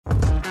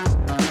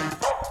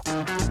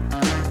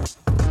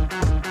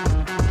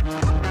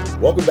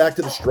Welcome back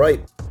to The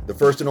Stripe, the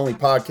first and only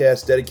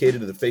podcast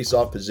dedicated to the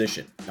Faceoff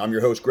position. I'm your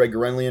host, Greg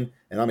Gurenlian,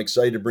 and I'm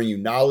excited to bring you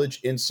knowledge,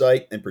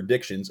 insight, and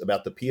predictions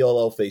about the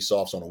PLL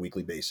Faceoffs on a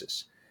weekly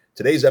basis.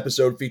 Today's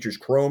episode features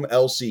Chrome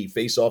LC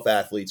Faceoff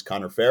athletes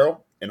Connor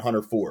Farrell and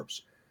Hunter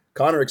Forbes.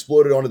 Connor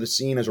exploded onto the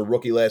scene as a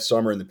rookie last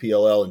summer in the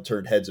PLL and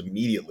turned heads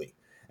immediately.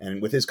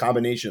 And with his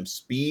combination of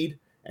speed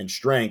and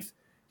strength,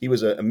 he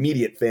was an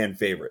immediate fan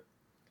favorite.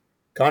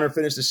 Connor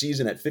finished the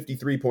season at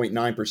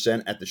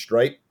 53.9% at the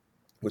stripe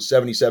with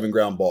 77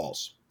 ground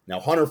balls. Now,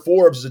 Hunter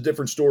Forbes is a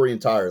different story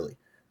entirely.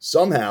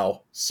 Somehow,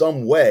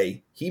 some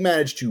way, he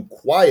managed to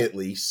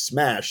quietly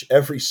smash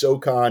every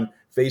SoCon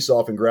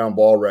faceoff and ground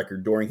ball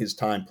record during his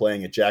time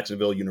playing at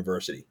Jacksonville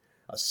University.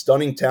 A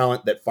stunning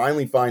talent that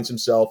finally finds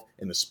himself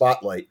in the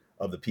spotlight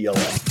of the PLL.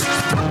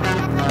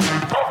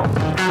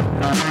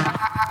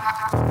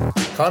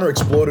 Connor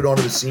exploded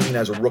onto the scene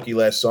as a rookie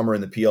last summer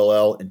in the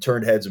PLL and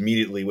turned heads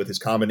immediately with his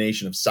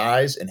combination of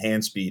size and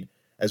hand speed,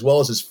 as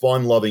well as his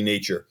fun-loving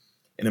nature.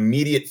 An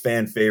immediate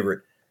fan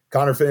favorite,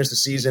 Connor finished the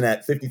season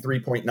at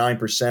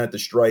 53.9% at the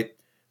stripe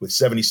with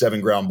 77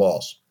 ground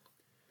balls.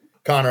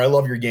 Connor, I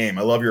love your game.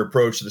 I love your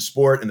approach to the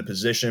sport and the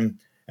position,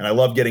 and I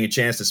love getting a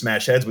chance to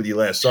smash heads with you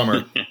last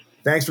summer.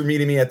 Thanks for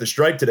meeting me at the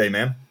stripe today,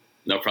 man.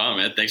 No problem,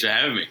 man. Thanks for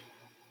having me.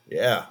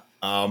 Yeah.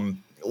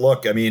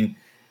 Look, I mean,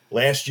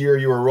 last year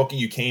you were a rookie.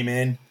 You came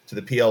in to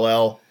the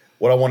PLL.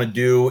 What I want to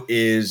do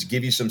is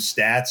give you some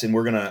stats, and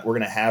we're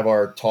gonna have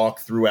our talk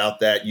throughout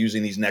that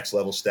using these next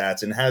level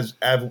stats.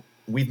 And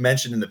we've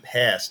mentioned in the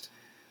past,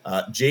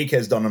 Jake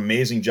has done an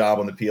amazing job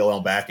on the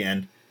PLL back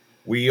end.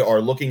 We are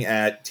looking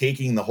at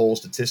taking the whole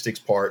statistics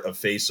part of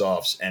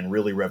faceoffs and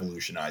really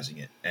revolutionizing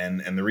it.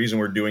 And the reason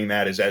we're doing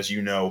that is, as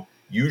you know,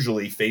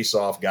 usually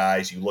faceoff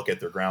guys, you look at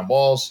their ground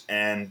balls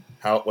and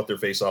what their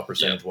faceoff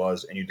percentage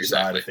was, and you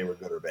decide if they were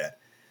good or bad.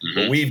 Mm-hmm.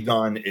 What we've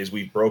done is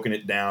we've broken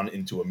it down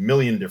into a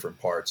million different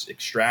parts,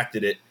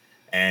 extracted it,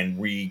 and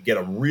we get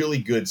a really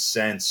good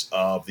sense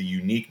of the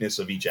uniqueness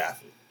of each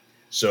athlete.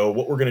 So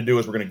what we're going to do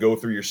is we're going to go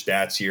through your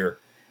stats here.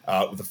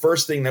 The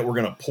first thing that we're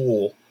going to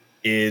pull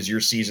is your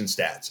season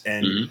stats.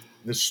 And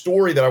the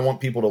story that I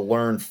want people to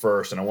learn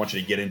first, and I want you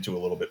to get into a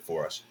little bit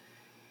for us.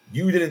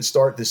 You didn't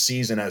start this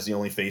season as the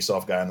only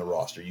faceoff guy on the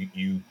roster.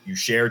 You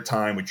shared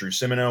time with Drew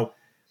Simino.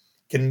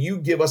 Can you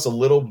give us a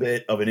little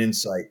bit of an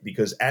insight?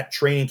 Because at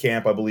training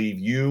camp, I believe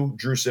you,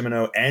 Drew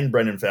Simino, and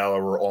Brendan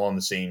Fowler were all on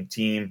the same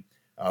team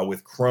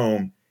with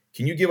Chrome.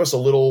 Can you give us a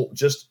little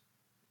just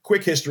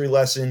quick history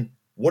lesson?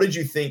 What did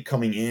you think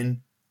coming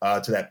in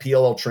to that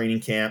PLL training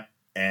camp,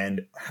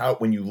 and how,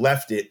 when you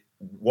left it,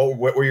 what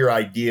were your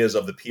ideas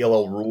of the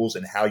PLL rules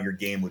and how your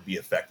game would be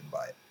affected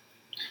by it?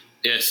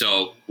 Yeah,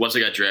 so once I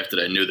got drafted,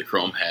 I knew the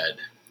Chrome had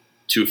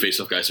two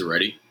faceoff guys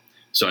already.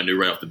 So I knew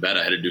right off the bat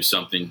I had to do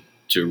something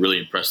to really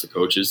impress the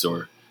coaches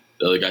or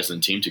the other guys on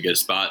the team to get a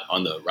spot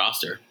on the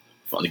roster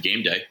on the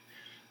game day.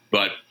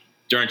 But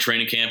during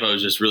training camp, I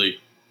was just really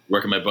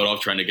working my butt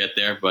off trying to get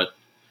there. But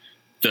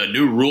the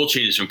new rule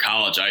changes from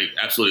college, I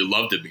absolutely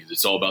loved it because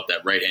it's all about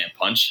that right-hand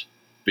punch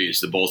because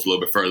the ball's a little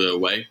bit further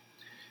away.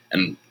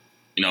 And,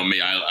 you know, me,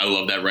 I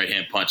love that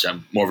right-hand punch.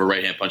 I'm more of a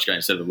right-hand punch guy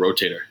instead of a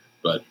rotator.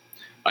 But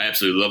I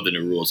absolutely love the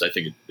new rules. I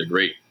think they're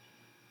great.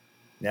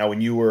 Now, when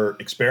you were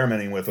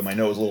experimenting with them, I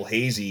know it was a little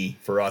hazy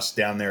for us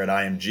down there at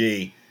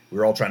IMG. We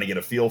were all trying to get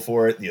a feel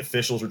for it. The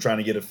officials were trying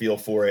to get a feel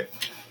for it.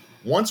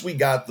 Once we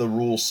got the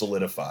rules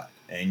solidified,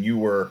 and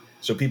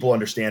so people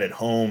understand at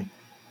home,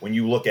 when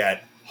you look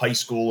at high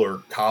school or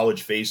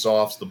college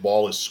face-offs, the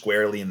ball is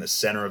squarely in the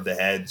center of the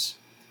heads.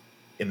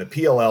 In the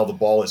PLL, the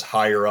ball is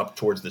higher up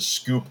towards the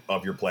scoop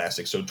of your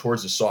plastic, so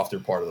towards the softer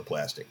part of the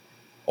plastic.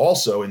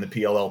 Also, in the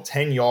PLL,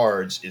 10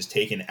 yards is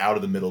taken out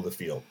of the middle of the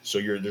field. So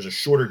there's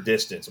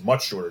a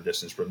much shorter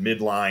distance from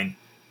midline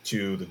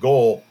to the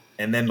goal,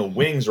 and then the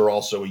wings are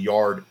also a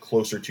yard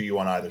closer to you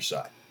on either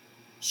side.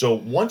 So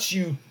once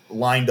you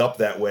lined up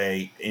that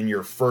way in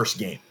your first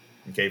game,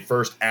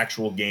 first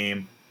actual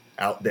game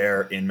out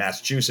there in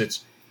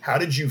Massachusetts, how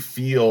did you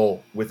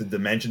feel with the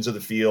dimensions of the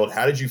field?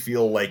 How did you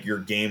feel like your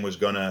game was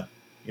going to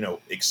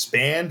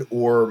expand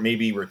or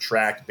maybe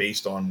retract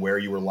based on where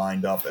you were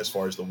lined up as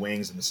far as the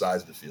wings and the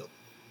size of the field?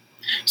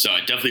 So I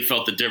definitely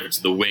felt the difference.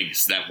 The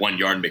wings, that 1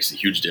 yard makes a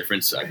huge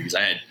difference because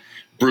I had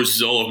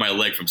bruises all over my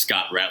leg from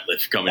Scott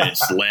Ratliff coming in and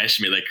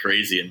slashing me like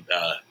crazy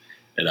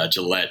at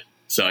Gillette.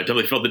 So I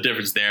definitely felt the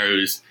difference there.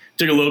 It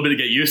took a little bit to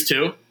get used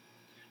to,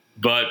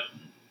 but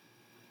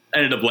I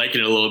ended up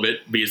liking it a little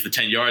bit because the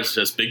 10 yards,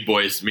 just big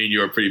boys, me and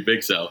you are pretty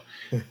big, so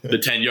the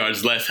 10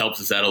 yards less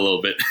helps us out a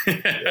little bit.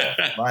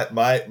 Yeah.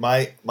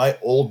 My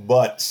old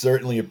butt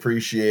certainly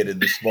appreciated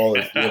the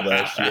smaller field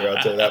last year,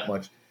 I'll tell you that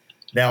much.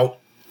 Now,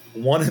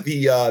 one of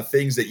the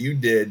things that you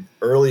did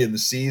early in the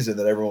season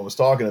that everyone was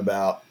talking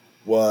about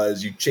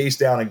was you chased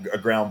down a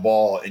ground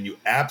ball and you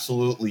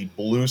absolutely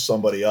blew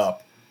somebody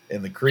up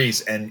in the crease,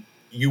 and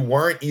you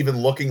weren't even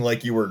looking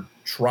like you were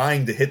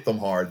trying to hit them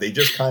hard. They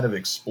just kind of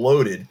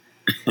exploded.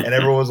 And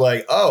everyone was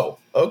like, oh,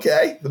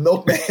 okay, the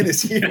milkman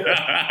is here.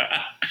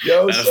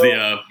 That's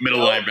the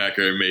middle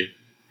linebacker in me.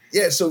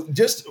 Yeah, so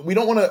we're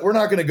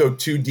not going to go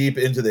too deep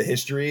into the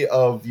history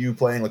of you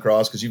playing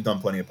lacrosse because you've done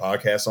plenty of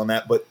podcasts on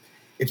that. But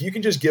if you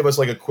can just give us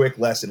like a quick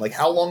lesson, like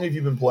how long have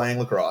you been playing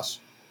lacrosse,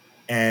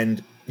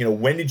 and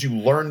when did you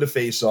learn to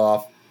face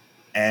off,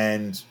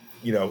 and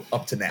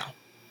up to now.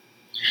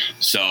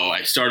 So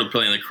I started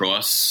playing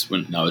lacrosse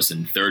when I was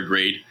in third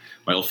grade.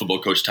 My old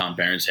football coach Tom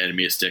Barons handed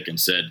me a stick and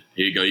said,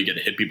 "Here you go. You get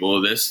to hit people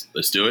with this.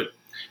 Let's do it."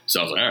 So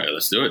I was like, "All right,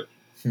 let's do it."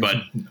 But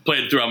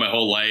played throughout my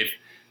whole life.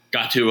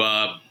 Got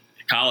to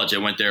college. I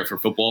went there for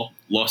football.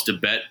 Lost a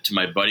bet to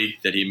my buddy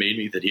that he made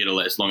me that he had to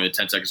last longer than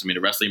 10 seconds to me in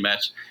a wrestling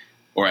match,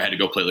 or I had to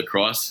go play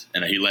lacrosse.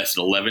 And he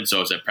lasted 11, so I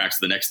was at practice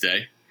the next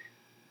day.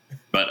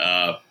 But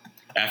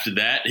after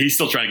that, he's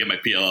still trying to get my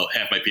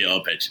half my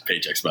PLL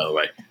paychecks, by the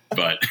way.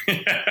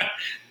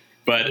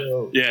 But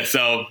yeah,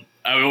 so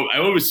I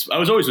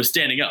was always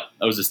standing up.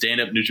 I was a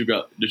stand-up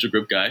neutral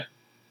grip guy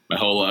my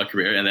whole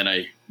career, and then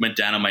I went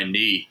down on my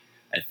knee,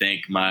 I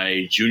think,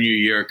 my junior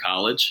year of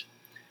college.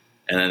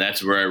 And then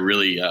that's where I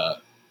really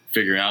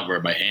figured out where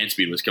my hand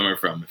speed was coming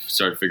from. I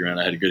started figuring out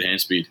I had a good hand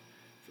speed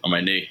on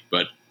my knee.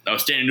 But I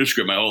was standing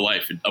neutral grip my whole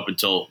life up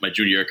until my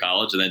junior year of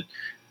college. And then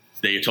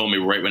they told me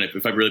right when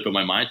if I really put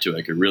my mind to it,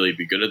 I could really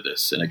be good at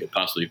this and I could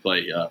possibly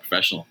play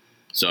professional.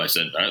 So I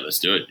said, all right, let's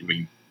do it. I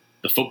mean,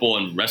 the football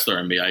and wrestler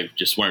in me, I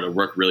just wanted to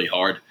work really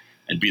hard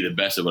and be the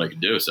best at what I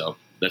could do. So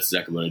that's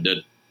exactly what I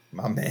did.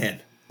 My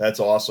man. That's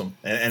awesome.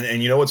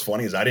 And you know what's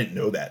funny is I didn't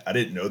know that. I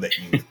didn't know that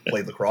you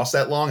played lacrosse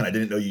that long, and I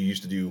didn't know you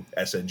used to do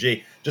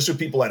SNG. Just so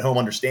people at home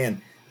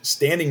understand,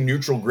 standing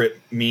neutral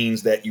grip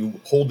means that you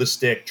hold the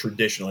stick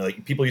traditionally.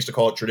 Like people used to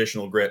call it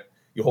traditional grip.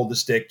 You hold the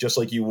stick just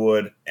like you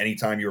would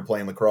anytime you were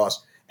playing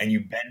lacrosse, and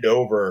you bend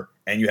over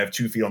and you have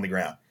 2 feet on the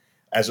ground,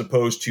 as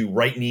opposed to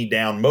right knee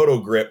down moto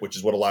grip, which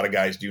is what a lot of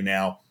guys do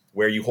now,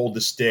 where you hold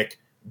the stick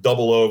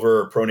double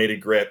over, pronated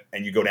grip,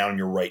 and you go down on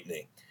your right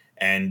knee.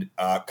 And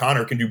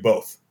Connor can do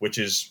both, which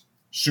is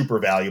super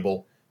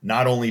valuable,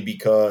 not only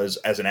because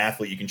as an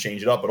athlete you can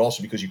change it up, but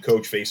also because you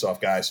coach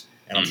face-off guys,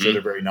 and I'm sure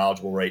they're very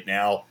knowledgeable right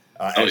now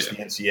as the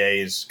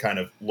NCAA is kind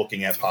of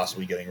looking at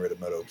possibly getting rid of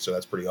moto. So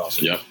that's pretty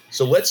awesome. Yeah.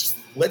 So let's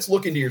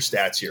look into your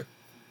stats here.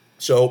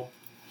 So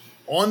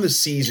on the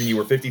season, you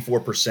were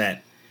 54%.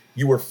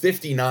 You were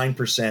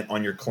 59%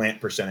 on your clamp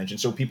percentage. And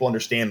so people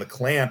understand the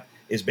clamp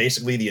is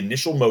basically the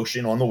initial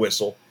motion on the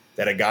whistle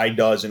that a guy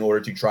does in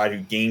order to try to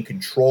gain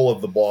control of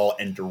the ball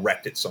and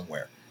direct it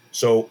somewhere.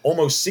 So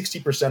almost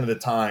 60% of the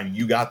time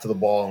you got to the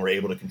ball and were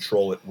able to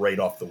control it right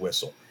off the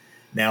whistle.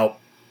 Now,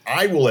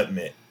 I will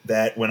admit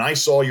that when I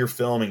saw your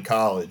film in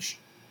college,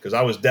 because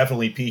I was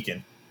definitely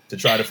peeking to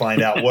try to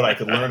find out what I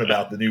could learn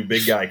about the new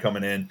big guy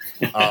coming in,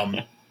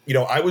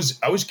 I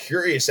was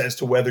curious as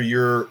to whether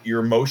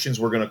your motions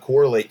were going to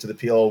correlate to the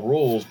PLL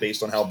rules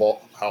based on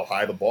how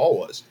high the ball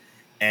was.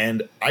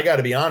 And I got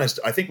to be honest,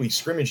 I think we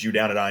scrimmaged you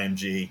down at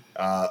IMG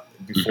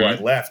before I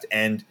left,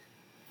 and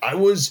I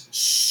was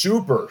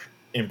super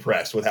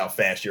impressed with how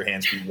fast your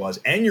hand speed was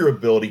and your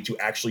ability to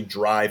actually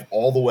drive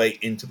all the way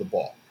into the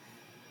ball.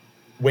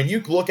 When you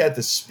look at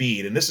the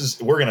speed, and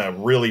we're going to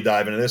really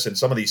dive into this, and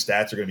some of these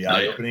stats are going to be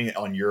eye-opening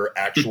on your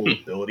actual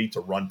ability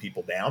to run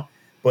people down.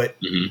 But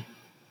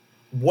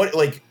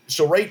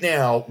so right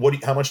now,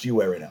 how much do you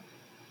weigh right now?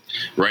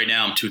 Right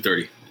now, I'm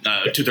 230.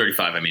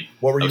 235, I mean.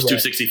 What were you? I was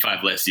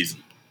 265 last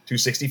season.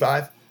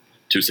 265?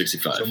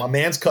 265. So my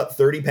man's cut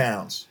 30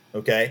 pounds,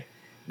 okay?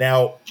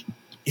 Now,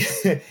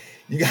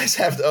 you guys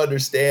have to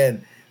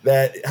understand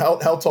that how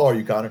tall are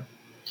you, Connor?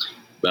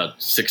 About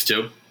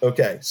 6'2".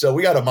 Okay, so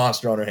we got a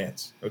monster on our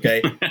hands,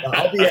 okay? Now,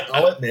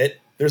 I'll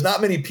admit, there's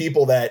not many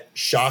people that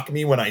shock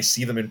me when I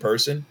see them in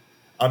person.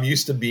 I'm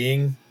used to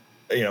being,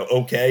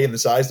 okay in the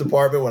size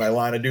department when I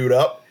line a dude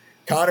up.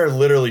 Connor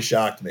literally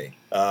shocked me,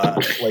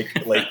 like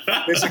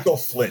physical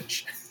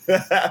flinch.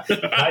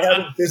 I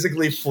haven't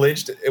physically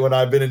flinched when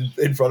I've been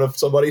in front of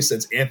somebody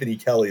since Anthony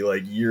Kelly,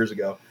 like years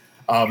ago.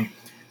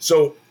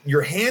 So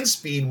your hand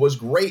speed was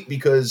great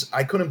because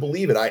I couldn't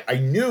believe it. I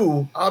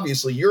knew,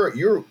 obviously, you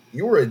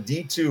were a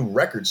D2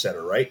 record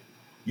setter, right?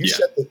 You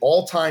set the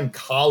all-time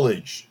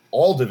college,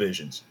 all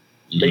divisions,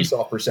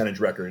 face-off percentage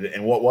record.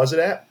 And what was it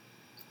at?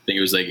 I think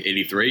it was like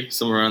 83,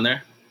 somewhere around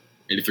there.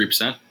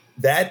 83%.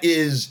 That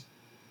is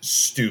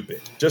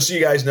stupid. Just so you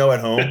guys know at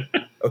home,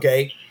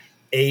 okay?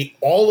 A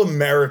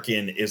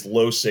All-American is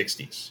low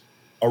 60s.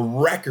 A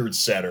record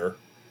setter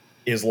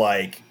is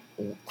like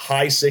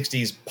high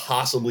 60s,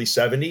 possibly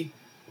 70.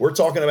 We're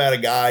talking about a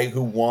guy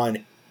who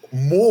won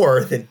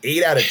more than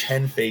 8 out of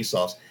 10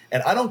 faceoffs.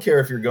 And I don't care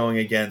if you're going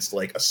against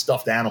like a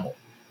stuffed animal.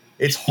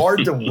 It's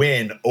hard to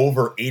win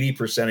over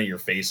 80% of your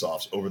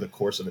faceoffs over the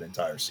course of an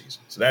entire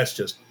season. So that's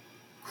just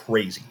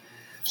crazy.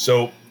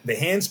 So the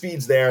hand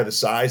speed's there, the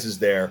size is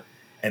there.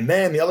 And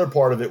then the other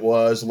part of it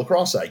was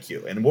lacrosse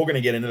IQ. And we're going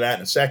to get into that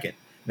in a second.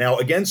 Now,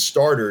 against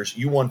starters,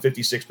 you won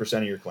 56%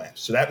 of your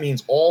clamps. So that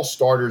means all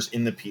starters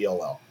in the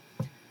PLL.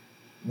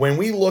 When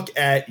we look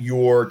at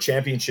your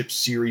championship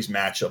series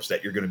matchups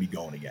that you're going to be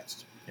going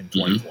against in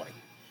 2020,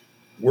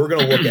 we're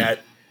going to look at,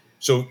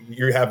 so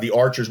you have the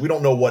archers. We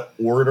don't know what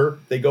order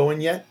they go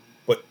in yet,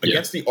 But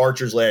against the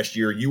Archers last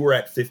year, you were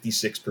at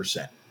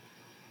 56%.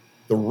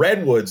 The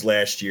Redwoods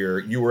last year,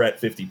 you were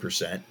at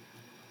 50%.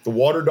 The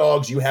Water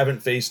Dogs, you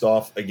haven't faced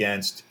off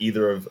against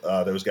either of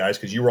those guys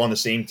because you were on the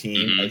same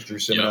team as Drew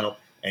Simino,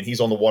 and he's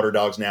on the Water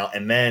Dogs now.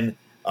 And then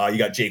you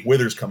got Jake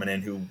Withers coming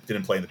in, who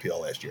didn't play in the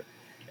PL last year.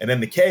 And then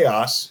the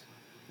Chaos,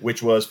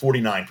 which was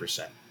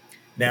 49%.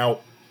 Now,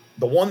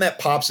 the one that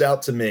pops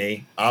out to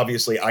me,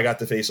 obviously, I got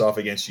to face off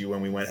against you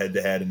when we went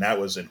head-to-head, and that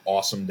was an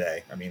awesome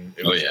day. I mean,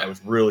 I was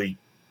really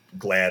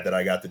glad that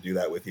I got to do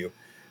that with you.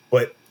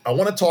 But I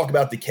want to talk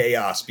about the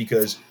Chaos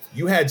because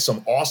you had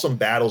some awesome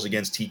battles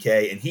against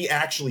TK, and he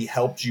actually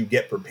helped you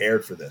get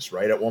prepared for this,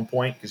 right? At one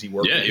point, because he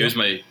worked. Yeah, he was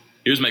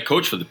my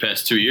coach for the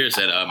past 2 years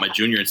at my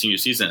junior and senior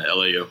season at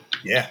LAU.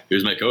 Yeah, he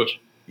was my coach.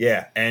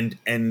 Yeah, and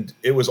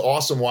it was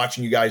awesome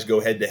watching you guys go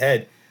head to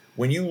head.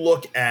 When you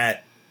look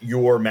at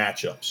your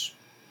matchups,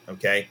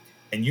 okay,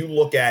 and you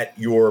look at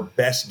your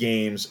best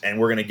games, and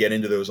we're going to get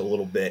into those a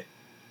little bit.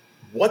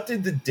 What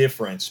did the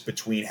difference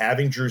between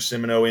having Drew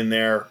Simino in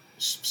there,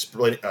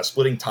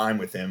 splitting time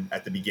with him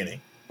at the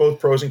beginning, both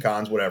pros and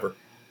cons, whatever?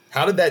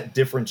 How did that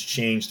difference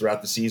change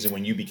throughout the season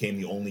when you became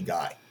the only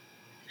guy?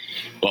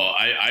 Well,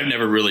 I've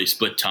never really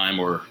split time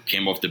or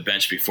came off the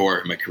bench before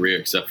in my career,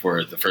 except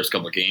for the first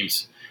couple of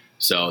games.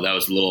 So that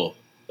was a little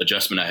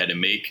adjustment I had to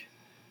make.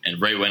 And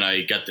right when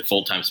I got the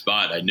full-time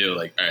spot, I knew,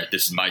 like, all right,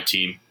 this is my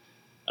team.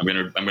 I'm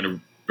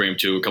gonna bring them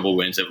to a couple of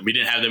wins. We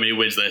didn't have that many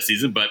wins last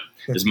season, but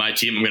it's my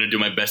team. I'm going to do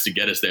my best to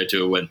get us there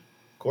to a win.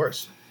 Of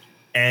course.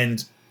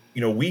 And,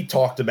 we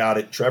talked about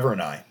it, Trevor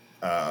and I,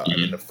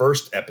 in the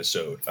first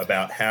episode,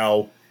 about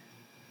how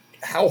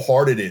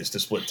hard it is to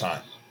split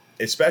time,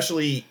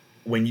 especially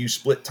when you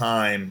split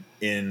time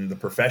in the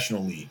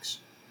professional leagues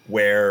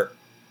where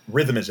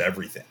rhythm is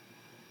everything.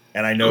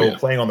 And I know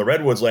playing on the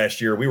Redwoods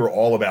last year, we were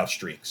all about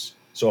streaks.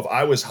 So if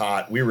I was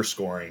hot, we were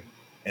scoring.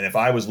 And if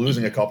I was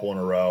losing a couple in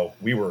a row,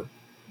 we were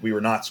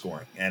not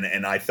scoring.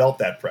 And I felt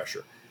that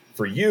pressure.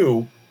 For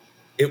you,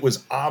 it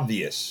was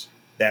obvious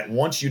that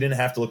once you didn't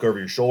have to look over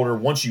your shoulder,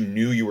 once you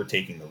knew you were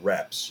taking the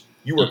reps,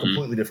 you were a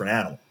completely different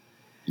animal.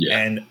 Yeah.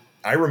 And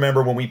I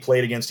remember when we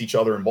played against each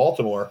other in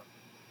Baltimore,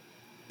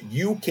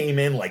 you came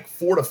in like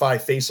 4 to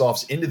 5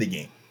 face-offs into the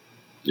game.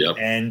 Yep.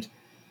 And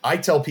I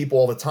tell people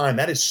all the time,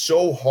 that is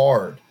so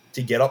hard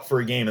to get up for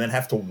a game and then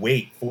have to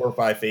wait 4 or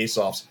 5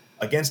 face-offs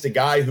against a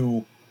guy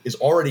who is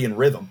already in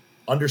rhythm,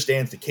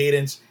 understands the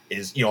cadence,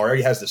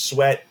 already has the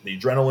sweat, the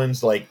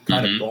adrenaline's like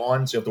kind of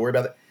gone, so you have to worry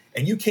about it.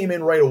 And you came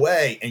in right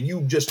away and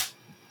you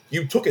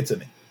took it to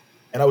me.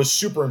 And I was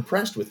super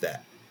impressed with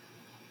that.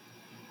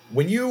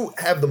 When you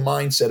have the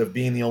mindset of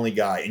being the only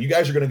guy, and you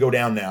guys are going to go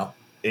down now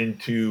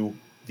into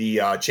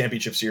the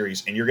Championship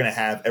Series, and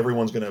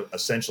everyone's going to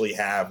essentially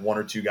have 1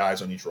 or 2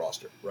 guys on each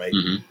roster, right?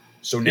 Mm-hmm.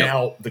 So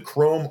now the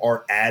Chrome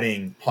are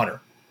adding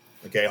Hunter.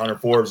 Okay, Hunter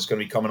Forbes is going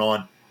to be coming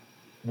on.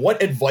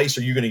 What advice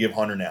are you going to give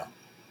Hunter now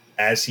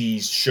as he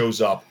shows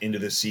up into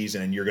this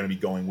season and you're going to be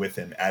going with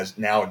him as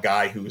now a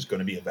guy who is going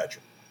to be a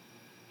veteran?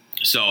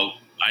 So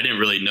I didn't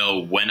really know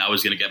when I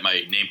was going to get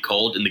my name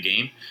called in the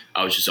game.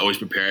 I was just always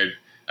prepared.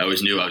 I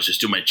always knew I was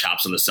just doing my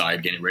chops on the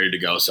side, getting ready to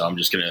go. So I'm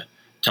just going to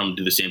tell him to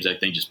do the same exact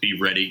thing. Just be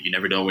ready. You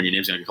never know when your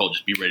name's going to get called.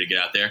 Just be ready to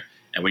get out there.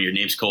 And when your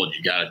name's called,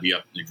 you got to be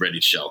up and ready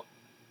to show.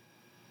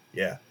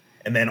 Yeah.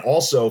 And then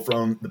also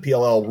from the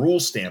PLL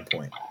rules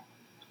standpoint,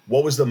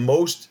 what was the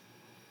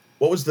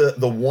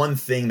one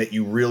thing that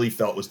you really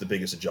felt was the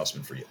biggest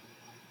adjustment for you?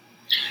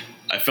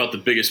 I felt the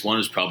biggest one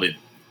was probably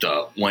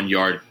the 1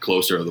 yard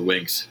closer of the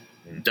wings.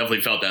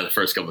 Definitely felt that the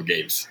first couple of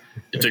games.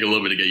 It took a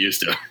little bit to get used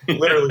to.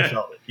 Literally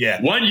felt it.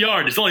 Yeah. 1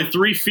 yard, it's only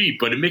 3 feet,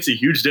 but it makes a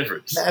huge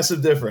difference.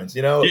 Massive difference.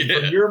 From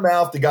your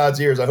mouth to God's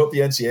ears. I hope the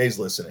NCAA is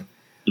listening.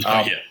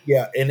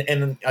 Yeah.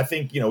 And I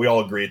think, we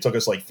all agree it took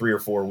us like 3 or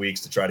 4 weeks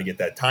to try to get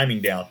that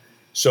timing down.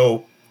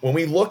 So when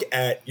we look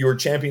at your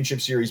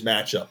Championship Series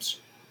matchups,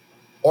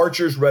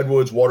 Archers,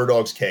 Redwoods, Water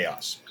Dogs,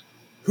 Chaos,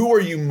 who are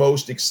you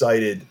most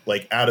excited,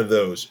 like, out of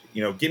those?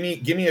 Give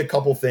me a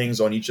couple things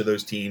on each of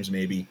those teams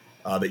maybe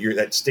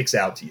that sticks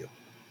out to you.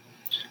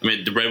 I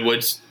mean, the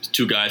Redwoods,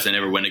 2 guys I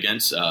never went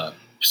against,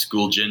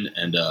 Schoolgen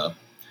and the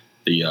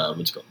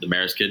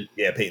Maris kid.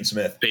 Yeah, Peyton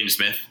Smith.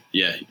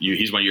 Yeah,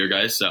 he's one of your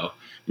guys. So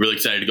really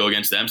excited to go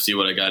against them, see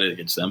what I got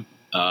against them.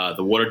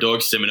 The Water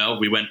Dogs, Simino,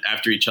 we went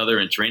after each other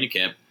in training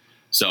camp.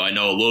 So I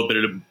know a little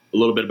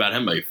bit about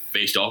him. I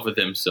faced off with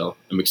him, so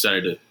I'm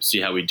excited to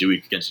see how we do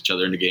against each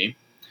other in the game.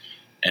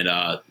 And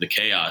the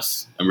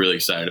Chaos, I'm really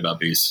excited about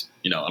because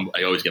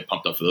I always get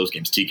pumped up for those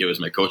games. TK was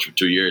my coach for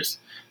 2 years,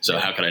 so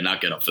how could I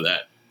not get up for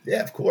that?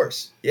 Yeah, of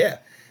course. Yeah,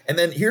 and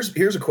then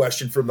here's a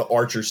question from the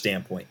Archer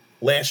standpoint.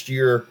 Last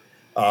year,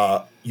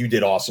 you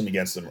did awesome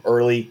against them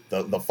early.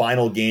 The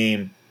final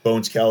game,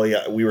 Bones Kelly,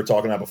 we were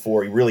talking about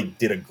before. He really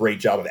did a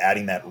great job of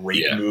adding that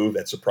rake move,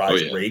 that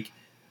surprise rake.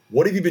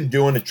 What have you been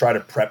doing to try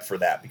to prep for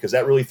that? Because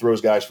that really throws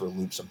guys for a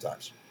loop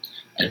sometimes.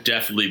 I've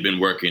definitely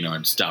been working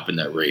on stopping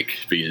that rake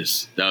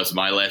because that was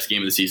my last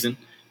game of the season,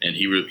 and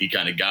he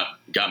kind of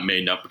got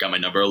my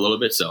number a little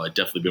bit. So I've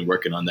definitely been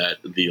working on that.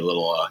 The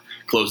little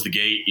close the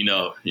gate, you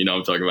know what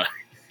I'm talking about.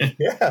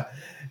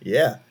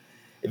 Yeah.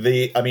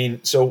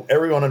 So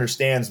everyone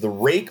understands the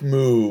rake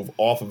move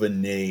off of a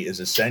knee is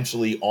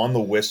essentially on the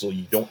whistle.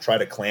 You don't try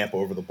to clamp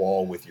over the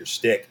ball with your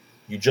stick.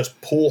 You just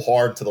pull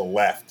hard to the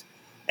left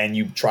and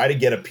you try to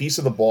get a piece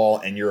of the ball,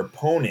 and your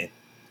opponent,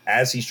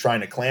 as he's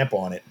trying to clamp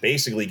on it,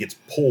 basically gets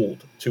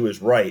pulled to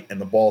his right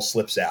and the ball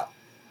slips out.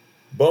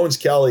 Bones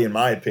Kelly, in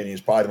my opinion,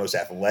 is probably the most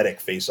athletic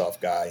face-off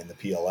guy in the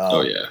PLL.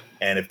 Oh, yeah.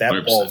 And if that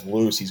 100%. ball's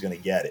loose, he's going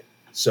to get it.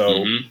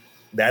 So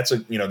that's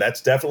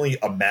definitely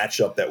a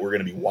matchup that we're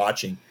going to be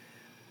watching.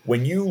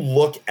 When you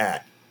look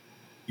at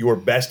your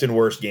best and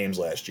worst games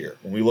last year,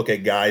 when we look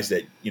at guys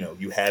that,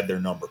 you had their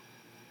number,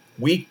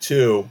 week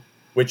 2,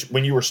 which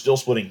when you were still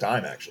splitting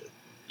time, actually,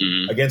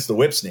 against the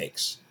Whip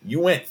Snakes, you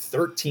went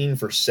 13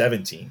 for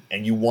 17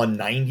 and you won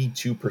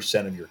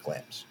 92% of your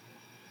clamps.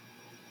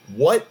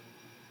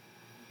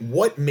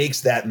 What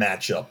makes that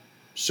matchup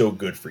so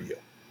good for you?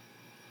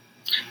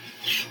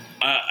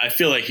 I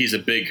feel like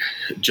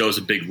Joe's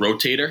a big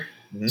rotator.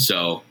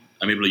 So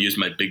I'm able to use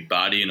my big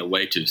body in a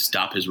way to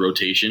stop his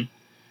rotation.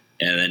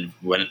 And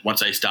then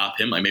once I stop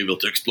him, I'm able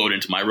to explode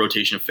into my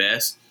rotation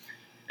fast.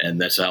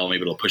 And that's how I'm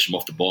able to push him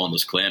off the ball on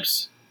those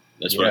clamps.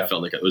 That's what I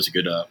felt like it was a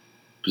good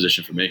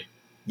position for me.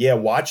 Yeah,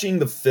 watching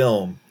the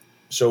film,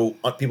 so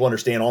people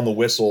understand on the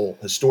whistle,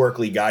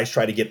 historically, guys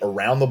try to get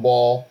around the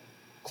ball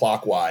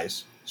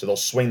clockwise. So they'll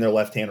swing their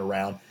left hand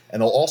around,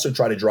 and they'll also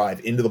try to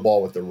drive into the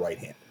ball with their right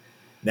hand.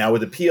 Now,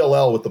 with the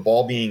PLL, with the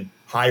ball being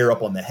higher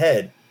up on the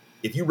head,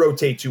 if you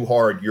rotate too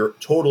hard, you're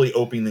totally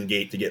opening the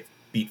gate to get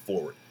beat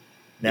forward.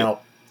 Now,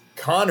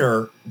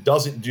 Connor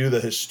doesn't do the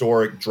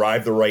historic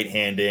drive the right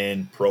hand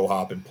in, pro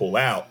hop, and pull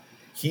out.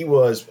 You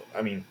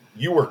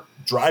were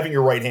driving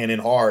your right hand in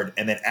hard,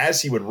 and then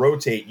as he would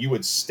rotate, you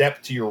would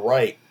step to your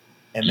right,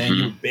 and then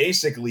you would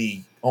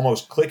basically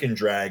almost click and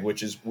drag,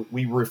 which is,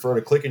 we refer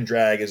to click and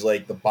drag as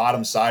like the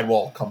bottom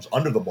sidewall comes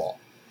under the ball,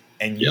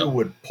 and you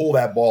would pull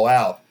that ball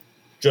out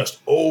just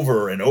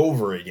over and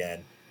over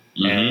again.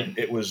 And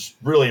it was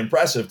really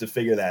impressive to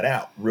figure that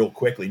out real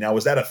quickly. Now,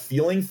 was that a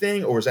feeling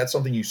thing, or was that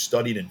something you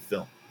studied in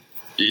film?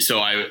 So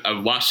I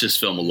watched this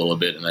film a little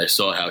bit, and I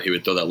saw how he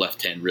would throw that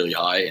left hand really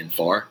high and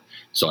far.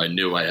 So I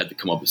knew I had to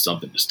come up with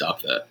something to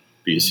stop that,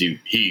 because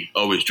he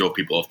always drove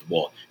people off the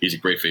ball. He's a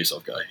great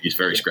face-off guy. He's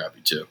very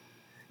scrappy too.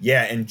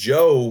 Yeah, and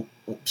Joe,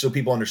 so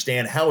people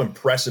understand how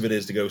impressive it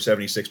is to go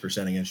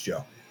 76% against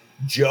Joe.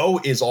 Joe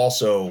is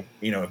also,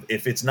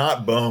 if it's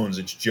not Bones,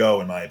 it's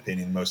Joe, in my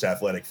opinion, the most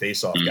athletic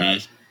face-off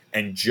guys.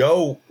 And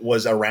Joe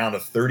was around a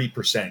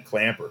 30%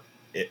 clamper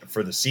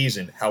for the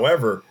season.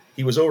 However,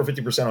 he was over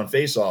 50% on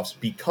face-offs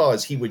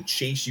because he would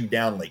chase you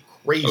down like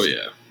crazy.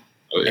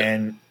 Oh, yeah.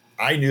 And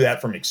I knew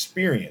that from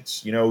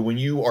experience. When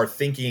you are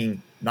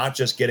thinking not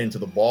just get into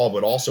the ball,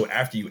 but also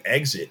after you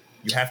exit,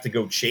 you have to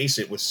go chase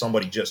it with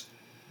somebody just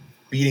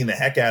beating the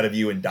heck out of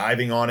you and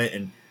diving on it.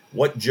 And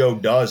what Joe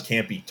does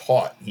can't be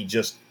taught. He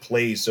just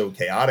plays so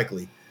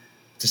chaotically.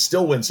 To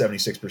still win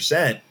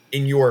 76%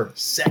 in your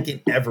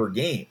second ever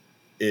game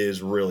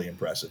is really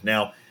impressive.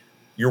 Now,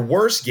 your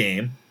worst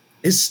game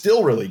is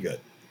still really good.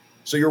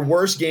 So your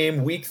worst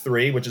game, week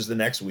 3, which is the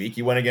next week,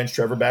 you went against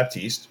Trevor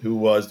Baptiste, who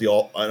was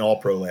an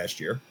All-Pro last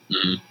year.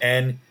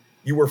 And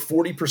you were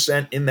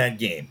 40% in that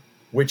game,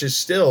 which is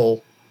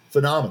still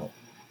phenomenal.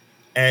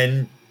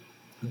 And,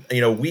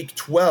 week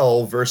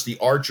 12 versus the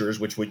Archers,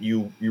 which what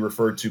you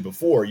referred to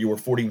before, you were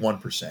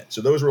 41%.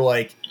 So those were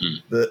like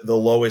the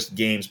lowest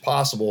games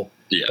possible.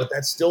 Yeah. But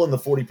that's still in the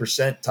 40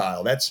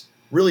 percentile. That's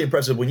really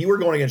impressive. When you were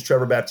going against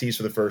Trevor Baptiste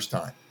for the first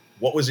time,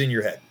 what was in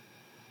your head?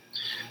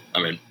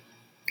 I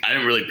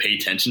didn't really pay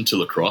attention to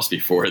lacrosse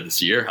before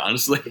this year,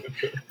 honestly.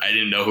 I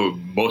didn't know who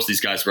most of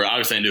these guys were.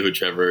 Obviously, I knew who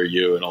Trevor,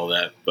 you, and all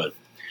that, but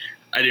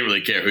I didn't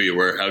really care who you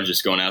were. I was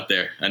just going out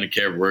there. I didn't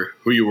care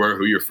who you were,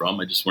 who you're from.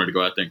 I just wanted to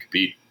go out there and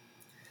compete.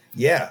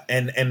 Yeah,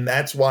 and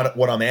that's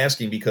what I'm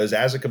asking, because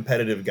as a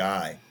competitive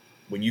guy,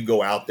 when you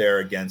go out there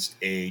against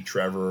a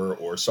Trevor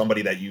or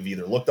somebody that you've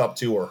either looked up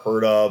to or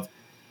heard of,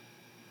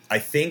 I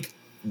think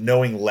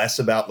knowing less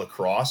about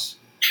lacrosse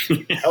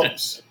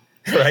helps,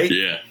 right?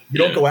 Yeah. You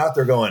don't go out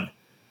there going,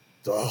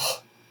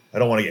 oh, I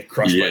don't want to get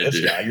crushed by this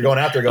guy. You're going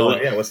out there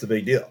going, what's the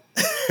big deal?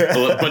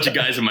 Well, a bunch of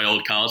guys in my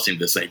old college team,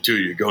 they're saying,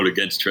 dude, you're going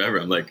against Trevor.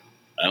 I'm like,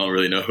 I don't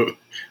really know who.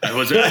 I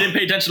didn't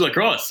pay attention to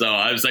lacrosse, so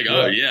I was like,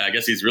 I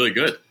guess he's really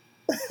good.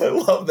 I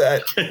love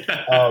that.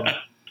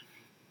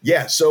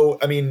 So,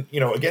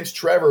 against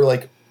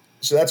Trevor,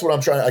 so that's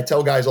what I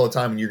tell guys all the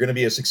time, when you're going to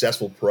be a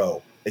successful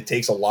pro, it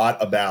takes a lot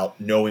about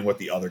knowing what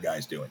the other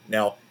guy's doing.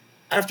 Now,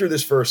 after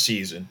this first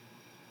season,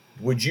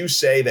 would you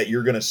say that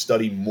you're going to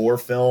study more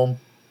film,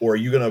 or are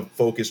you going to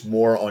focus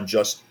more on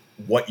just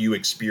what you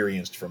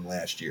experienced from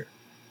last year?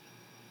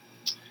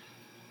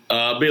 Be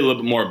a little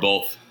bit more of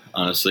both,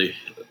 honestly.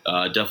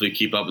 Definitely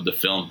keep up with the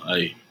film.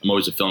 I'm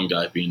always a film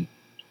guy. Being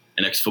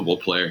an ex-football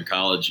player in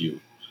college,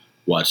 you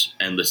watch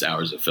endless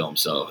hours of film.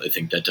 So I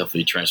think that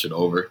definitely transferred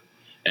over.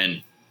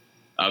 And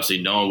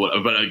obviously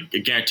knowing but I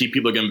guarantee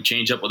people are going to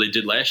change up what they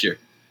did last year.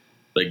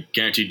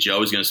 Guarantee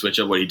Joe is going to switch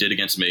up what he did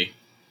against me.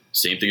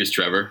 Same thing as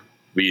Trevor.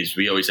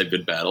 We always had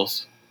good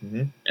battles.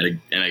 And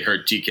I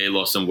heard TK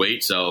lost some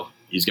weight, so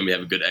he's going to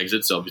have a good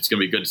exit. So it's going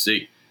to be good to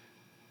see.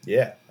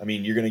 Yeah. I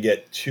mean, you're going to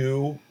get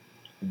two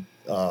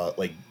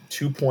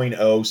 2.0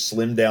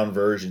 slimmed down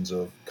versions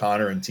of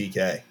Connor and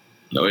TK.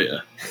 Oh, yeah.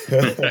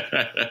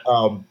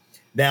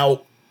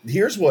 Now,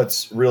 here's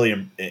what's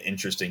really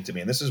interesting to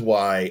me, and this is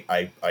why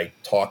I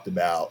talked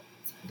about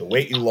the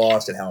weight you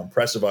lost and how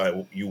impressive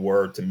you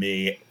were to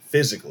me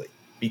physically,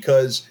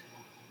 because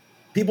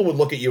people would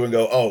look at you and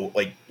go, oh,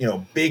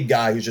 big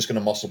guy who's just going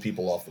to muscle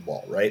people off the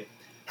ball, right?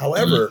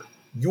 However,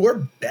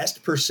 your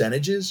best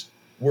percentages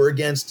were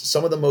against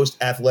some of the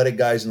most athletic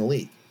guys in the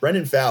league.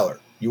 Brendan Fowler,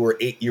 you were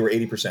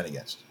 80%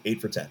 against,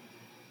 8 for 10.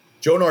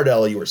 Joe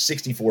Nardella, you were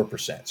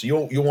 64%. So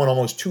you won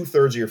almost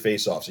 2/3 of your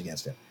faceoffs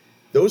against him.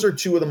 Those are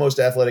two of the most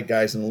athletic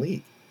guys in the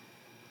league.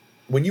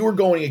 When you were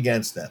going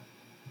against them,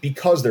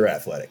 because they're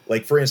athletic,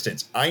 like for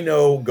instance, I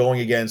know going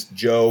against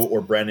Joe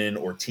or Brennan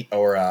or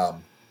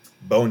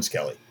Bones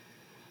Kelly,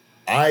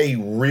 I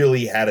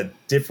really had a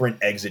different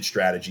exit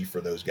strategy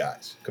for those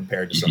guys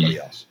compared to somebody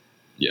else.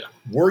 Yeah.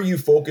 Were you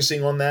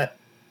focusing on that?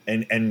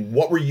 And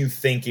what were you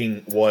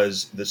thinking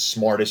was the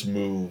smartest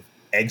move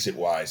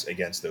exit-wise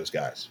against those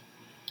guys?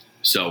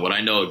 So when I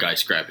know a guy's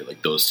scrappy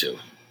like those two,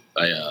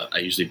 I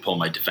usually pull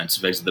my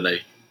defensive exit that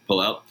I pull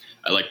out.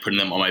 I like putting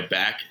them on my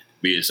back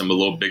because I'm a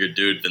little bigger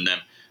dude than them.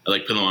 I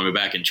like putting them on my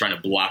back and trying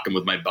to block them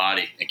with my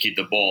body and keep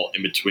the ball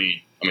in between.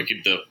 I'm going to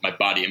keep my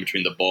body in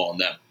between the ball and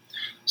them.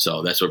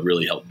 So that's what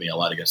really helped me a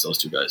lot against those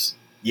two guys.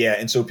 Yeah,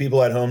 and so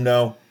people at home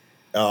know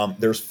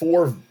there's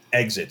 4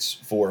 exits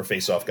for a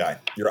face-off guy.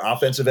 Your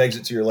offensive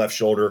exit to your left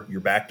shoulder, your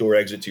backdoor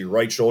exit to your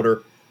right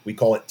shoulder. We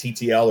call it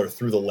TTL, or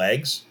through the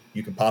legs.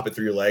 You can pop it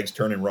through your legs,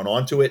 turn and run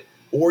onto it.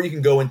 Or you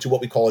can go into what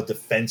we call a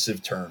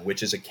defensive turn,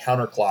 which is a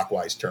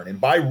counterclockwise turn.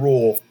 And by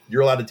rule,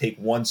 you're allowed to take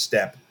one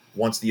step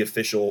once the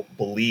official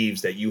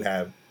believes that you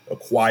have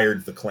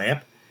acquired the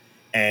clamp.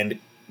 And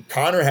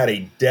Connor had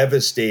a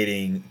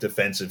devastating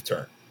defensive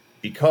turn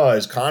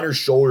because Connor's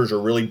shoulders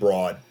are really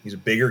broad. He's a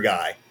bigger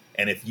guy.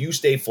 And if you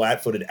stay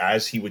flat-footed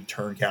as he would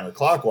turn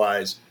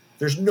counterclockwise,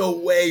 there's no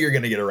way you're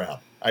going to get around.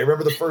 I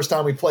remember the first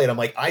time we played, I'm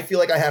like, I feel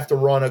like I have to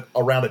run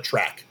around a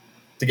track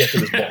to get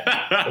to this ball.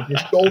 Like, his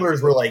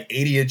shoulders were like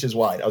 80 inches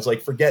wide. I was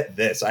like, forget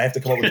this. I have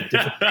to come up with a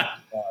different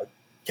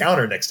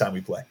counter next time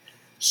we play.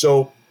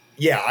 So,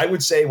 yeah, I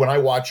would say when I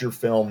watch your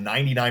film,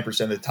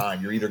 99% of the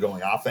time, you're either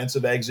going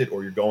offensive exit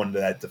or you're going to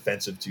that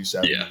defensive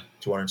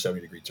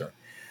 270-degree turn.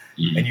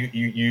 Mm-hmm. And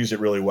you use it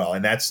really well.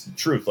 And that's the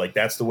truth. Like,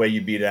 that's the way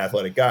you beat an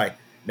athletic guy.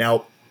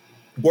 Now,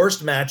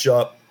 worst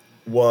matchup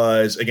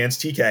was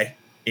against TK.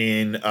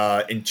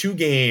 In 2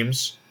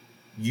 games,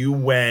 you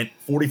went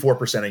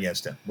 44%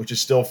 against him, which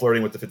is still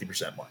flirting with the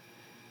 50% mark.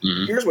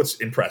 Mm-hmm. Here's what's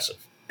impressive,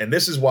 and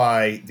this is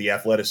why the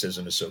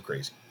athleticism is so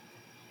crazy.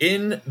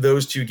 In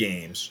those 2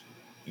 games,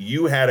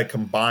 you had a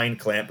combined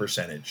clamp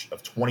percentage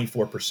of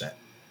 24%.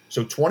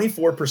 So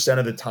 24%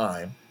 of the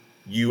time,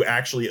 you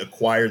actually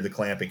acquired the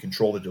clamp and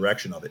controlled the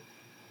direction of it.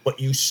 But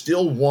you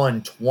still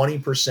won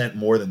 20%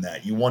 more than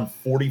that. You won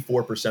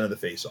 44% of the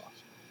face-offs.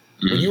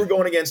 When you were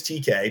going against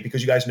TK,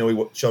 because you guys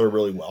know each other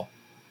really well,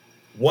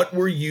 what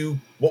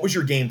was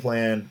your game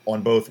plan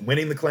on both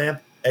winning the clamp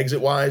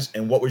exit-wise,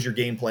 and what was your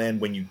game plan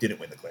when you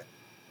didn't win the clamp?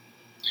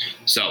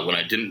 So when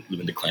I didn't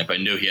win the clamp, I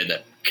knew he had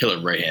that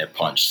killer right-hand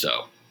punch.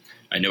 So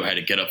I knew how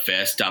to get up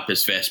fast, stop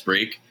his fast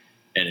break,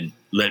 and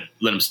let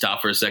him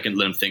stop for a second,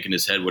 let him think in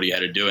his head what he had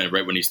to do. And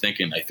right when he's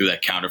thinking, I threw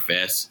that counter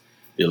fast,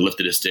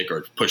 lifted his stick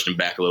or pushed him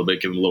back a little bit,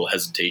 give him a little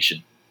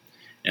hesitation.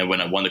 And when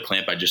I won the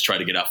clamp, I just tried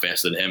to get out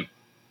faster than him.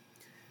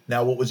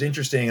 Now, what was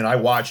interesting, and I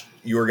watched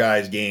your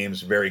guys'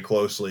 games very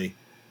closely,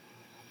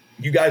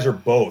 you guys are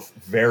both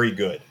very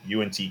good,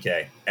 you and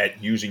TK,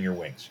 at using your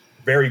wings.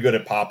 Very good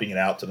at popping it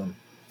out to them,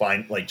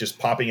 just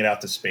popping it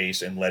out to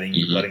space and letting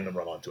them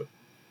run onto it.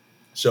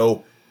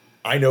 So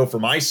I know for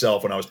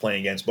myself, when I was playing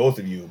against both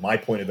of you, my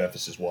point of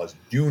emphasis was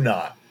do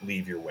not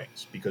leave your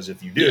wings, because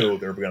if you do,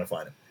 they're going to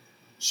find it.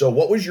 So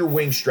what was your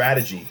wing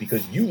strategy?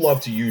 Because you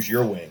love to use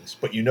your wings,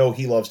 but you know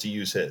he loves to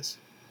use his.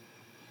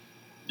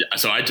 Yeah,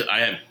 so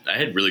I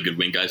had really good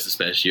wing guys this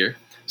past year.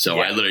 So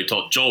I literally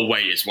told Joel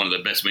White is one of the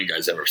best wing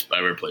guys I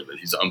ever played with.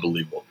 He's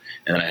unbelievable.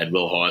 And then I had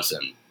Will Haas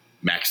and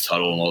Max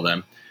Tuttle and all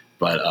them.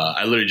 But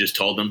I literally just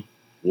told them,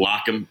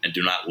 lock him and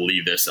do not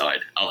leave their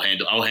side. I'll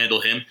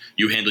handle him.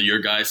 You handle your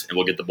guys, and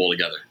we'll get the ball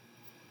together.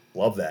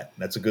 Love that.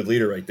 That's a good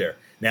leader right there.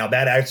 Now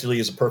that actually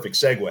is a perfect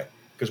segue,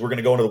 because we're going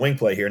to go into the wing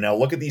play here. Now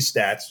look at these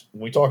stats.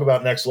 When we talk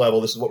about next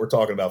level, this is what we're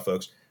talking about,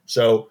 folks.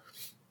 So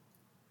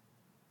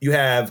you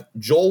have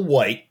Joel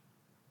White,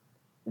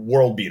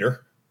 world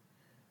beater,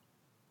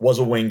 was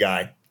a wing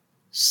guy,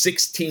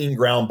 16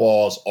 ground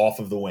balls off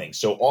of the wing.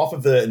 So off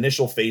of the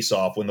initial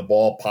face-off, when the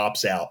ball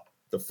pops out,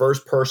 the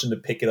first person to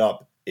pick it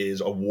up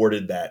is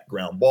awarded that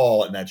ground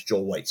ball, and that's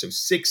Joel White. So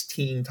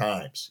 16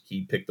 times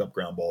he picked up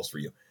ground balls for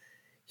you.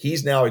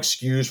 He's now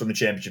excused from the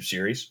championship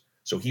series,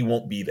 so he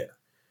won't be there.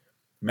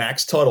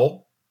 Max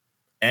Tuttle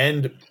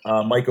and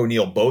Mike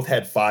O'Neill both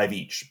had 5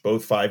 each,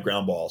 both 5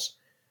 ground balls.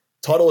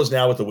 Tuttle is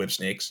now with the Whip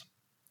Snakes,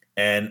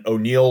 and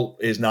O'Neill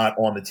is not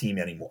on the team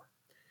anymore.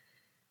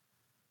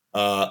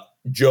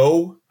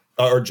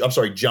 I'm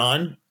sorry,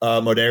 John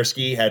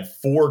Moderski had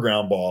 4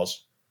 ground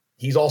balls.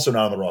 He's also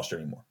not on the roster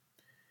anymore.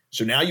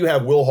 So now you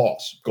have Will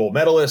Hoss, gold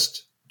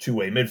medalist,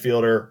 two-way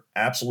midfielder,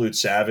 absolute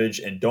savage.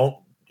 And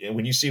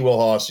when you see Will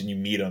Hoss and you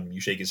meet him,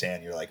 you shake his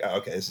hand, you're like, oh,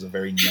 okay, this is a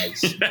very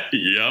nice.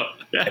 Yep.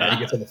 And then he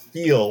gets on the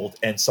field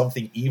and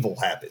something evil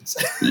happens.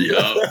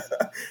 Yep.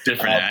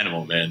 Different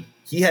animal, man.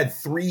 He had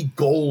 3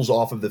 goals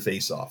off of the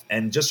faceoff.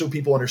 And just so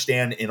people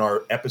understand, in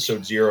our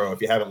episode 0,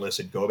 if you haven't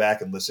listened, go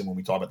back and listen when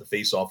we talk about the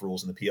faceoff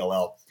rules in the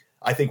PLL.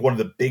 I think one of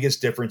the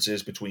biggest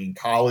differences between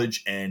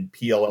college and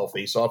PLL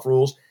faceoff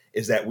rules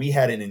is that we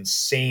had an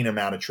insane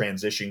amount of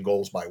transition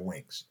goals by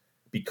wings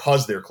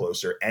because they're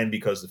closer and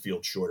because the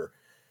field's shorter.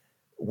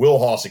 Will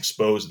Hoss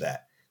exposed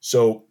that.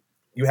 So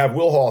you have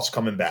Will Hoss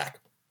coming back.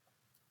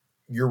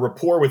 Your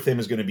rapport with him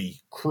is going to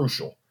be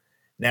crucial.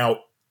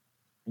 Now,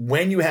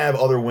 when you have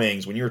other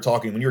wings, when you're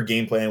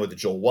game planning with the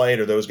Joel White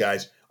or those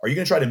guys, are you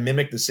going to try to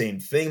mimic the same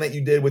thing that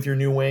you did with your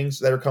new wings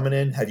that are coming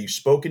in? Have you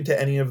spoken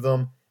to any of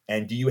them?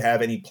 And do you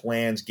have any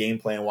plans, game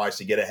plan wise,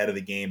 to get ahead of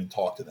the game and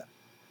talk to them?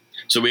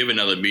 So we have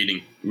another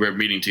meeting. We're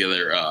meeting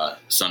together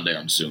Sunday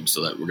on Zoom,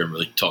 so that we're going to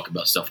really talk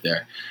about stuff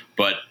there.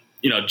 But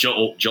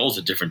Joel's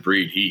a different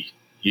breed. He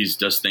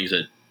does things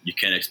that you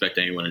can't expect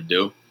anyone to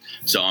do.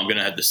 So I'm going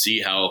to have to see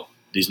how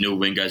these new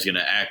wing guys are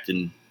going to act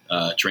in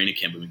training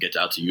camp when we get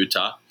out to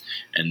Utah,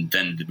 and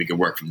then we can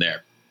work from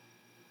there.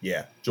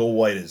 Yeah, Joel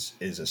White is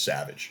a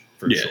savage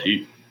for sure.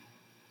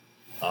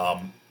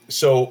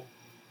 So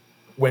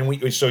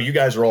you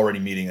guys are already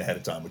meeting ahead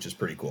of time, which is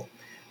pretty cool.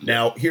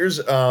 Now,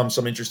 here's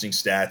some interesting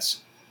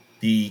stats.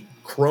 The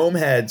Chrome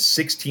had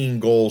 16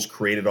 goals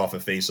created off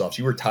of faceoffs.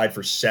 You were tied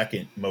for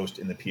second most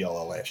in the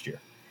PLL last year.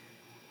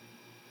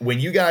 When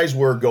you guys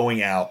were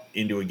going out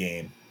into a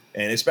game,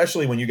 and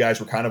especially when you guys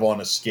were kind of on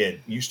a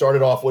skid, you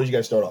started off, what did you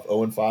guys start off,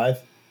 0-5?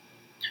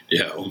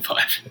 Yeah,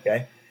 0-5.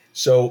 Okay.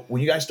 So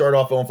when you guys started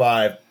off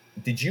 0-5,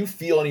 did you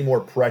feel any more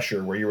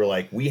pressure where you were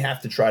like, we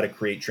have to try to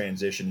create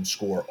transition and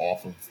score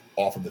off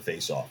of the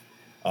faceoff?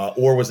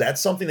 Or was that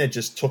something that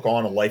just took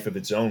on a life of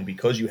its own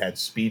because you had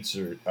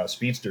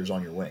speedsters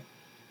on your wing?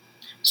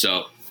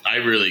 So I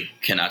really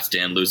cannot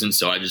stand losing,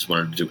 so I just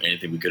wanted to do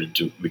anything we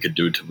could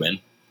do to win.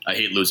 I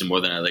hate losing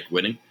more than I like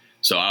winning.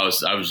 So I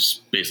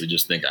was basically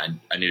just thinking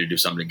I need to do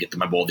something to get to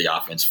my ball, the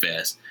offense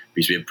fast,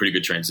 because we have pretty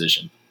good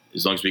transition.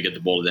 As long as we get the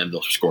ball to them,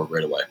 they'll score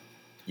right away.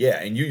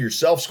 Yeah, and you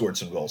yourself scored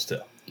some goals too.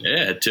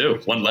 Yeah,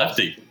 2. One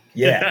lefty.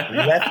 Yeah,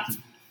 lefty.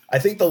 I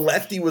think the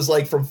lefty was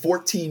like from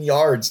 14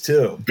 yards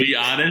too. Be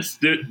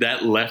honest, dude,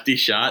 that lefty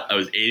shot, I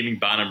was aiming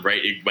bottom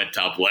right, it went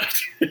top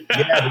left. Yeah,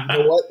 but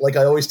you know what? Like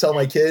I always tell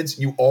my kids,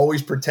 you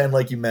always pretend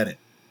like you meant it.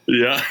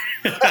 Yeah.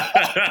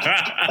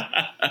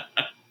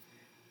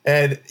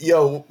 And,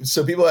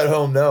 so people at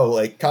home know,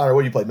 like, Connor,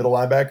 what do you play, middle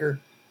linebacker?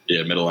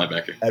 Yeah, middle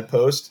linebacker. At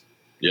post?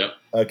 Yep.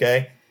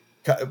 Okay.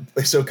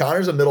 So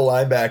Connor's a middle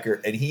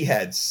linebacker, and he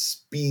had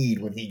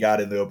speed when he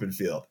got in the open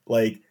field.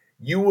 Like,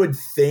 you would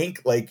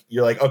think, like,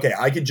 you're like, okay,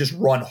 I could just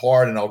run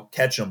hard and I'll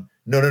catch him.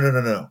 No.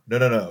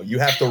 You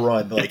have to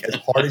run, like, as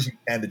hard as you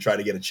can to try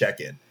to get a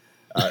check in.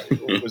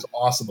 It was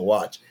awesome to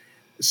watch.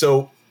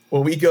 So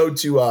when we go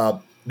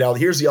to now,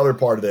 here's the other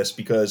part of this,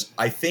 because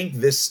I think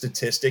this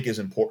statistic is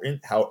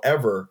important.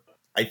 However,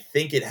 I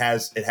think it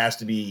has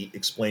to be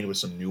explained with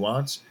some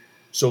nuance.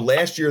 So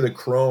last year, the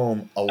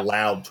Chrome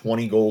allowed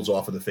 20 goals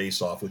off of the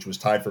faceoff, which was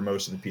tied for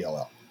most of the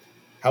PLL.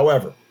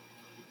 However,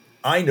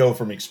 I know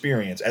from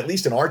experience, at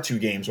least in our 2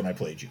 games when I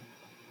played you,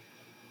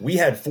 we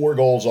had 4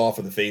 goals off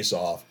of the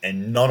faceoff,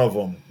 and none of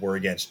them were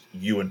against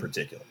you in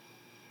particular.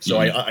 So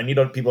I need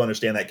people to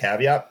understand that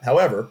caveat.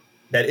 However,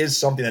 that is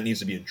something that needs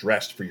to be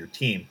addressed for your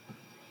team.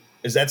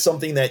 Is that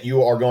something that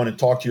you are going to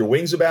talk to your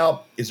wings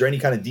about? Is there any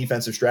kind of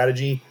defensive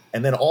strategy?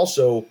 And then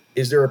also,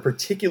 is there a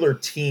particular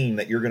team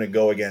that you're going to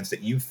go against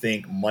that you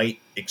think might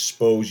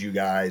expose you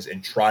guys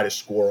and try to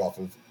score off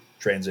of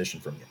transition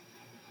from you?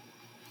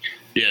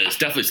 Yeah, it's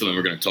definitely something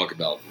we're going to talk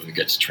about when we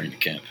get to training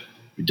camp.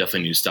 We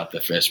definitely need to stop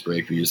that fast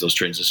break because those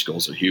transition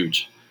goals are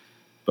huge.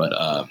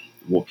 But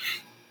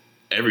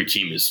every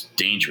team is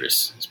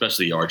dangerous,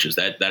 especially the Archers.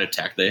 That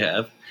attack they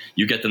have,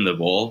 you get them the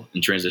ball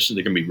in transition,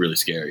 they can be really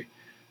scary.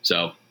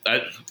 So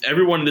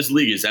everyone in this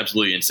league is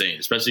absolutely insane,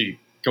 especially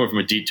coming from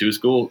a D2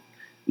 school.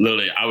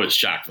 Literally, I was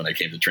shocked when I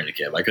came to training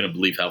camp. I couldn't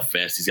believe how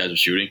fast these guys were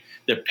shooting.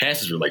 Their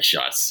passes were like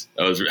shots.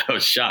 I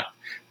was shocked.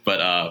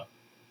 But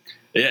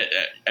yeah,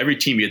 every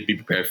team you have to be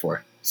prepared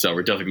for. So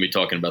we're definitely going to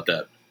be talking about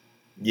that.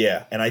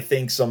 Yeah, and I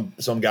think some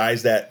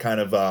guys that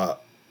kind of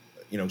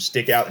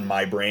stick out in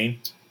my brain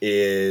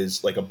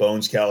is like a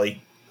Bones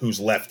Kelly, who's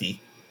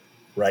lefty,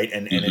 right?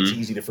 And it's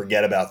easy to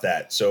forget about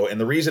that. So,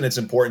 and the reason it's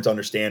important to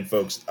understand,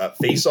 folks,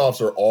 face-offs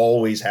are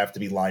always have to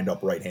be lined up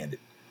right-handed.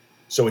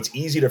 So it's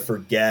easy to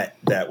forget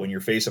that when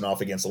you're facing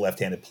off against a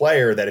left-handed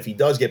player, that if he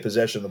does get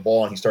possession of the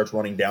ball and he starts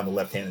running down the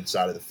left-handed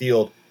side of the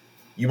field,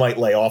 you might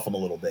lay off him a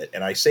little bit.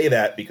 And I say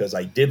that because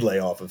I did lay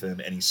off of him,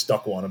 and he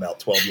stuck one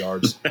about 12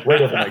 yards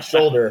right over my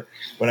shoulder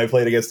when I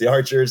played against the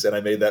Archers, and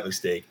I made that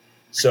mistake.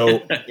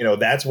 So,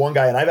 that's one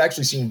guy. And I've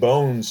actually seen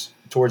Bones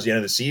towards the end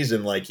of the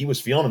season, like he was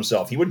feeling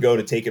himself. He would go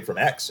to take it from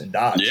X and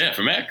dodge. Yeah,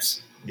 from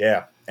X.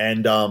 Yeah.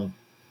 And,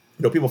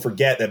 people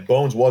forget that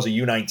Bones was a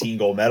U19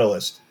 gold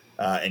medalist,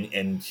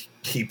 and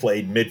he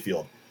played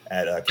midfield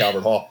at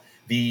Calvert Hall.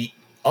 The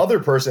other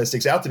person that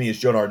sticks out to me is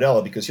Joe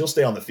Nardella, because he'll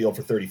stay on the field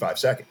for 35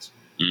 seconds.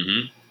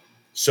 Mm-hmm.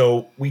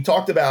 So we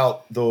talked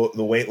about the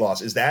weight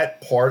loss. Is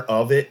that part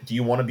of it? Do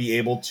you want to be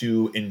able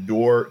to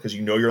endure, because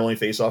you're only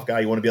face-off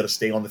guy, you want to be able to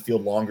stay on the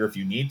field longer if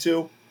you need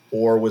to?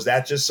 Or was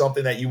that just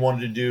something that you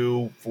wanted to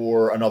do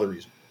for another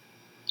reason?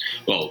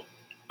 Well,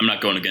 I'm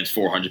not going against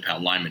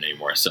 400-pound linemen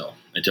anymore, so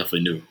I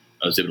definitely knew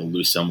I was able to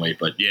lose some weight.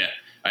 But yeah,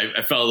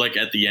 I felt like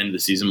at the end of the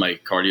season, my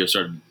cardio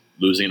started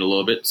losing it a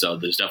little bit. So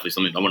there's definitely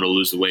something I want to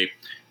lose the weight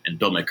and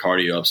build my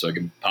cardio up so I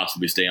can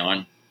possibly stay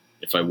on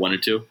if I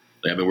wanted to.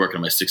 Like I've been working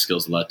on my stick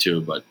skills a lot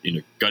too, but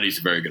Gutty's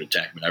a very good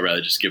attackman. I'd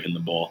rather just give him the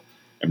ball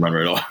and run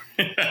right off.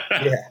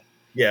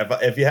 Yeah.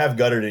 If you have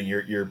Gutterton,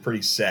 you're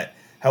pretty set.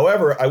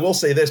 However, I will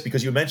say this,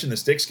 because you mentioned the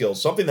stick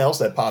skills. Something else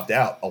that popped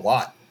out a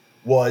lot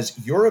was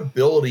your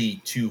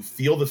ability to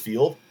feel the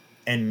field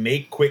and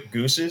make quick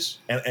gooses.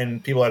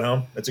 And people at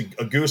home, that's a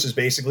goose is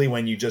basically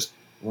when you just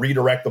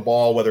redirect the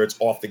ball, whether it's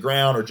off the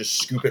ground or just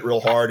scoop it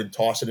real hard and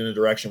toss it in a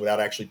direction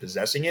without actually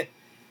possessing it.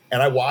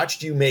 And I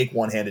watched you make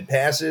one-handed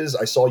passes.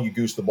 I saw you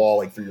goose the ball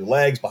like through your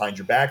legs, behind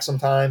your back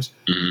sometimes,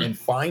 and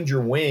find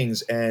your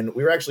wings. And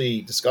we were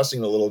actually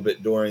discussing it a little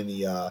bit during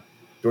the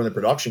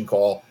production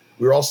call.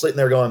 We were all sitting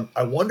there going,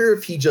 I wonder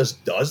if he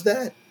just does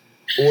that,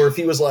 or if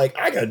he was like,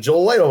 I got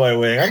Joel White on my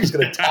wing, I'm just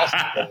going to toss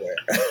it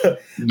somewhere.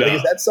 No. Like,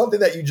 is that something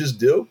that you just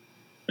do?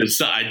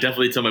 I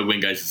definitely tell my wing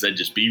guys, I said,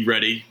 just be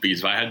ready, because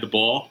if I had the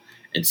ball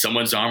and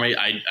someone's on me,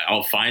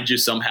 I'll find you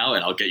somehow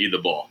and I'll get you the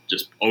ball.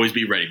 Just always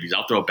be ready, because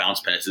I'll throw bounce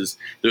passes.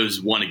 There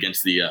was one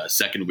against the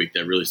second week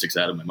that really sticks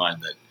out of my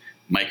mind, that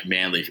Mike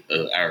Manley,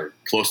 our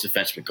close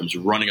defenseman, comes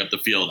running up the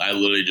field. I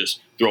literally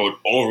just throw it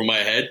over my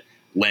head,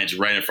 lands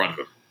right in front of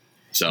him.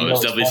 So it's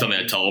definitely something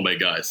I tell all my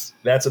guys.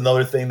 That's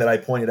another thing that I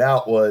pointed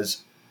out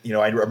was,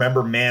 I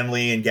remember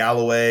Manley and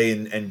Galloway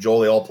and Joel,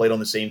 they all played on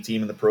the same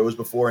team in the pros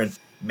before, and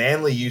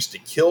Manley used to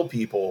kill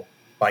people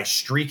by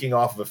streaking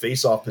off of a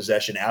face-off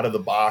possession out of the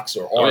box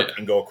or arc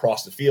and go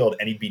across the field,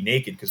 and he'd be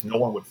naked because no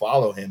one would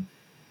follow him.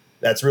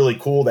 That's really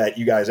cool that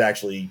you guys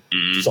actually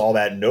saw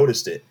that and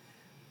noticed it.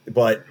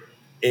 But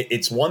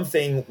it's one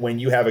thing when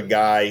you have a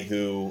guy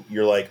who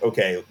you're like,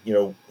 okay,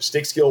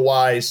 stick skill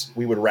wise,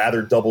 we would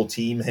rather double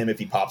team him if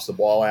he pops the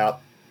ball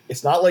out.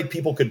 It's not like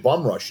people could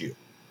bum rush you,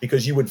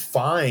 because you would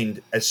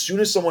find, as soon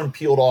as someone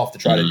peeled off to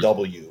try to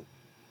double you,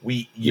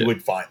 you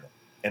would find them.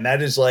 And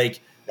that is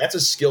that's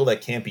a skill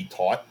that can't be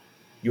taught.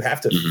 You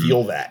have to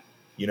feel that,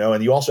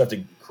 and you also have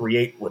to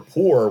create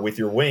rapport with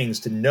your wings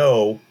to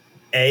know,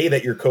 A,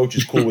 that your coach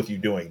is cool with you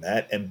doing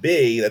that, and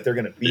B, that they're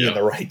going to be in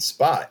the right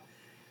spot.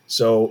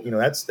 So,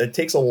 that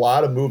takes a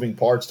lot of moving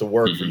parts to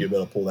work for you to be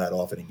able to pull that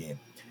off in a game.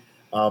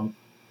 And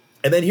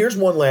then here's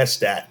one last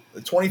stat: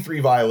 the 23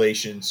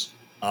 violations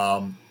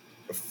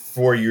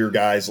for your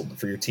guys,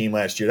 for your team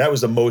last year. That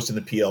was the most in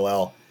the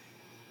PLL.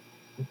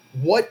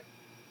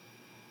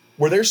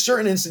 Were there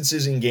certain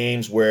instances in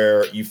games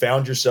where you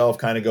found yourself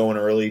kind of going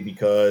early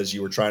because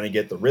you were trying to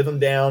get the rhythm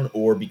down,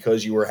 or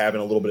because you were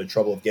having a little bit of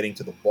trouble of getting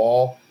to the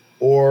ball,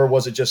 or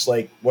was it just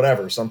like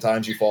whatever?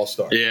 Sometimes you false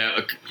start. Yeah.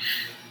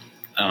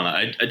 I don't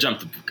know. I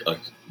jumped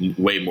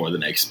way more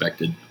than I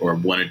expected or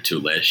wanted to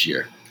last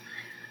year.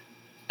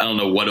 I don't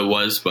know what it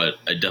was, but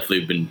I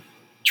definitely have been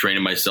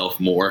training myself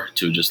more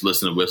to just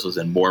listen to whistles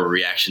and more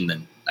reaction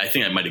than I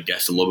think I might have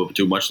guessed a little bit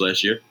too much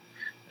last year.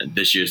 And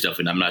this year's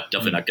definitely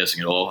not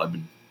guessing at all. I've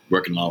been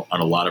working on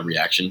a lot of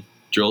reaction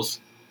drills.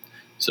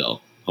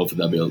 So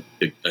hopefully that'll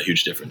be a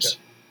huge difference.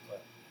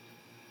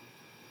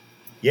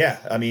 Yeah.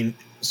 I mean,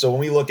 so when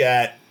we look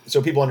at,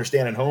 so people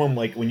understand at home,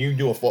 like when you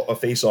do a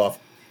face-off,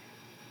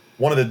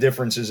 one of the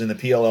differences in the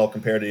PLL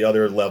compared to the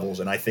other levels,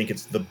 and I think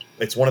it's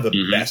one of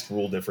the best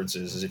rule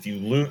differences, is if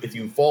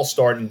you false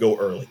start and go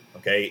early.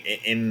 Okay,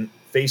 in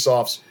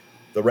face-offs,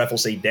 the ref will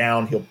say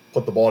down, he'll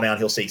put the ball down,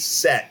 he'll say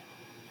set,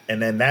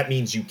 and then that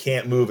means you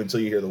can't move until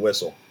you hear the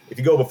whistle. If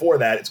you go before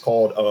that, it's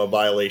called a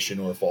violation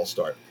or a false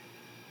start.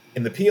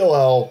 In the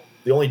PLL,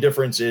 the only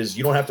difference is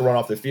you don't have to run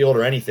off the field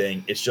or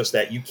anything. It's just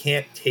that you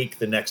can't take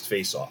the next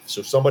face-off.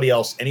 So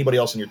anybody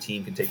else on your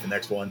team can take the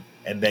next one,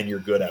 and then you're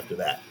good after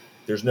that.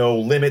 There's no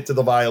limit to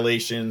the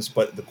violations,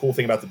 but the cool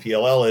thing about the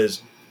PLL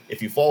is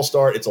if you false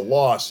start, it's a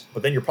loss,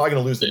 but then you're probably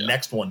going to lose the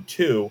next one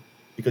too,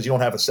 because you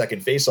don't have a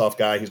second face-off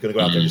guy who's going to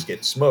go out there and just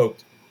get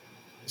smoked.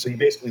 So you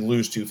basically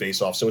lose two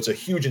face-offs. So it's a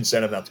huge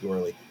incentive not to go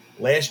early.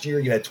 Last year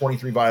you had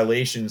 23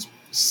 violations.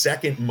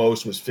 Second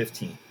most was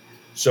 15.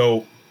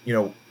 So,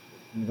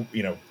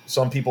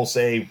 some people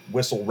say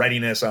whistle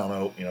readiness, I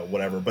don't know,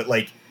 whatever, but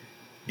like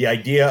the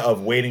idea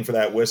of waiting for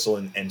that whistle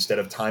and instead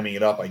of timing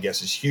it up, I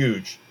guess, is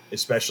huge,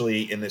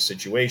 especially in this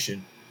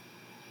situation.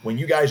 When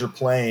you guys are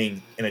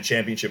playing in a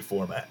championship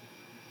format,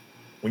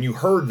 when you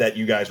heard that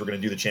you guys were going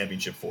to do the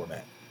championship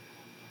format,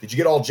 did you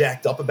get all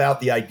jacked up about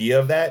the idea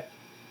of that?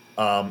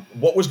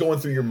 What was going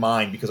through your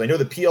mind? Because I know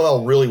the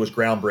PLL really was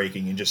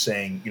groundbreaking in just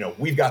saying,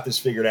 we've got this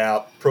figured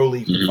out. Pro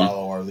League can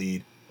follow our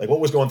lead. Like, what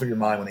was going through your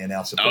mind when they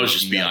announced it? I was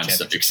just beyond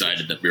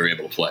excited that we were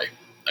able to play.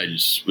 I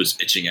just was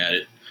itching at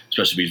it,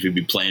 especially because we'd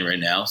be playing right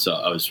now. So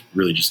I was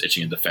really just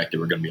itching at the fact that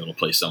we're going to be able to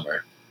play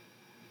somewhere.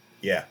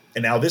 Yeah.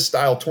 And now this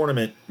style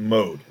tournament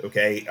mode,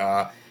 okay,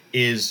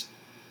 is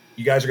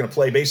you guys are going to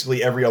play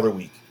basically every other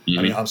week.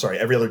 Every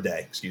other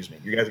day. Excuse me.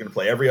 You guys are going to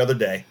play every other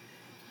day.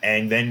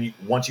 And then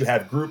once you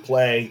have group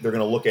play, they're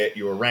going to look at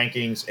your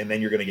rankings, and then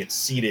you're going to get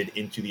seeded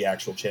into the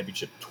actual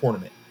championship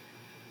tournament.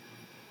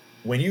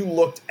 When you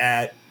looked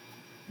at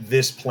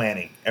this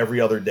planning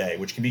every other day,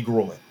 which can be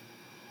grueling,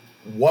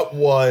 what's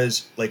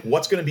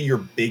going to be your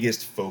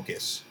biggest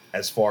focus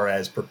as far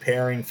as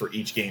preparing for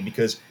each game?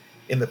 Because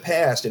in the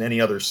past, in any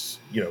other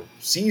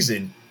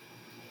season,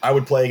 I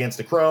would play against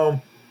the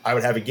Chrome, I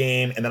would have a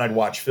game, and then I'd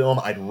watch film,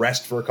 I'd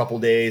rest for a couple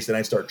days, then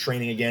I'd start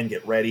training again,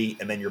 get ready,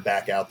 and then you're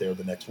back out there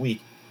the next week.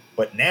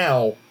 But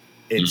now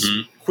it's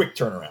quick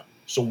turnaround.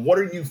 So what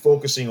are you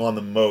focusing on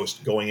the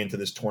most going into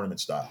this tournament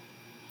style?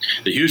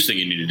 The huge thing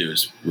you need to do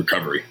is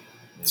recovery.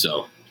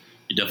 So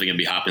you're definitely going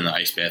to be hopping the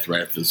ice bath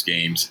right after those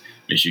games.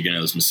 Make sure you're getting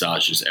those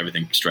massages,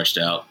 everything stretched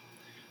out.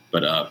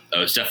 But I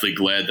was definitely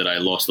glad that I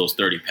lost those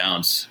 30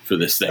 pounds for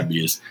this thing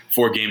because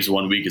 4 games in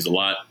 1 week is a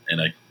lot,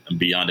 and I'm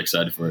beyond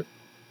excited for it.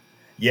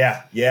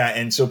 Yeah.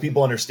 And so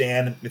people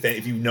understand,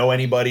 if you know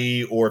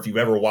anybody or if you've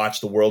ever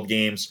watched the World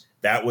Games,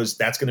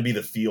 that's going to be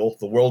the feel.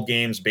 The World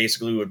Games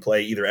basically would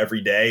play either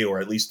every day or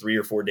at least 3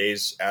 or 4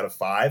 days out of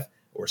 5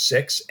 or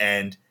 6.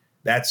 And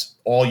that's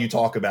all you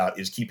talk about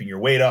is keeping your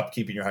weight up,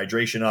 keeping your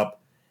hydration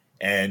up.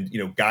 And,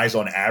 guys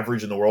on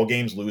average in the World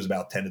Games lose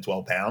about 10 to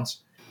 12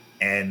 pounds.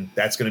 And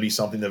that's going to be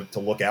something to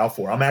look out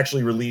for. I'm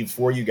actually relieved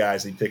for you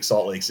guys that you picked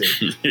Salt Lake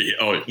City.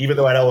 Even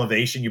though at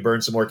elevation you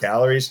burned some more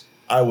calories,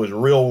 I was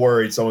real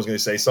worried someone was going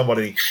to say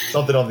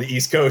something on the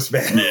East Coast,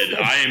 man. Yeah,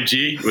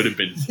 IMG would have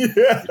been,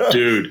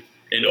 dude,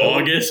 in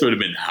August would have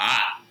been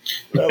hot.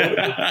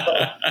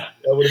 That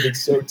would have been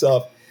so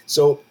tough.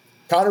 So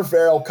Connor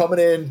Farrell coming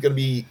in, going to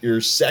be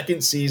your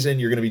second season.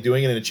 You're going to be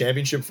doing it in a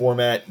championship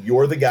format.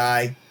 You're the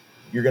guy.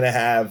 You're going to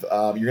have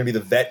you're going to be the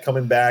vet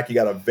coming back. You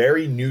got a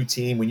very new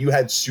team. When you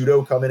had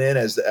Sudo coming in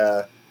as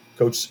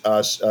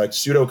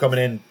Sudo coming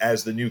in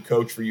as the new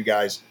coach for you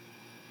guys,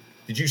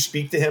 did you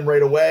speak to him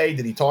right away?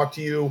 Did he talk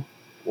to you?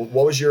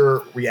 What was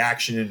your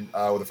reaction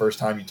the first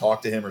time you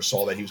talked to him or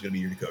saw that he was going to be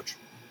your new coach?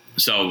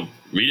 So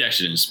Reed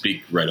actually didn't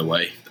speak right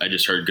away. I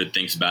just heard good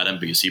things about him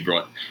because he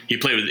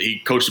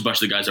coached a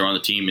bunch of the guys that were on the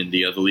team in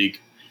the other league,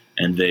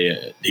 and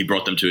he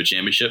brought them to a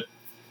championship.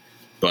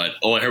 But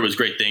all I heard was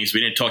great things. We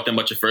didn't talk that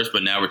much at first,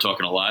 but now we're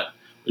talking a lot,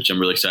 which I'm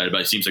really excited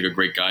about. He seems like a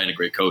great guy and a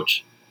great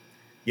coach.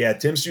 Yeah,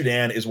 Tim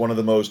Sudan is one of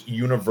the most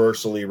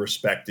universally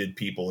respected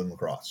people in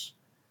lacrosse,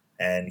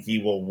 and he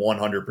will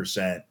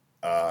 100%.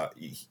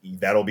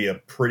 That'll be a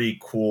pretty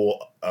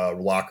cool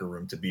locker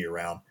room to be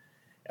around.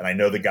 And I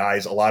know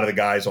a lot of the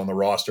guys on the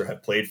roster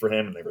have played for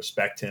him and they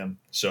respect him.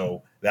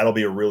 So that'll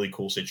be a really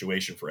cool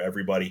situation for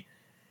everybody.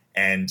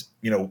 And,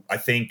 I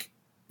think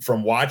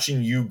from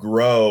watching you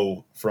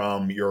grow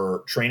from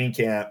your training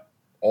camp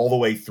all the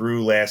way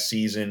through last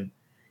season,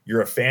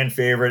 you're a fan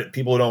favorite.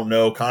 People who don't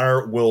know,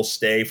 Connor will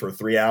stay for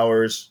 3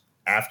 hours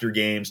after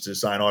games to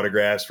sign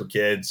autographs for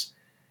kids.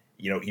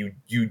 You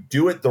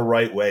do it the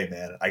right way,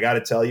 man. I got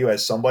to tell you,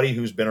 as somebody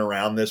who's been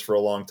around this for a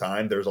long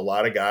time, there's a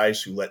lot of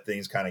guys who let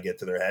things kind of get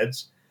to their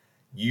heads.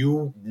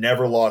 You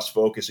never lost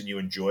focus and you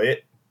enjoy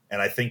it.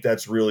 And I think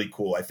that's really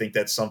cool. I think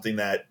that's something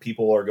that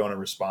people are going to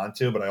respond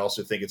to, but I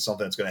also think it's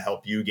something that's going to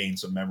help you gain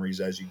some memories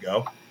as you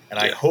go. And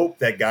I hope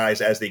that guys,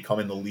 as they come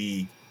in the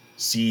league,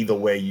 see the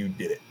way you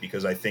did it,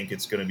 because I think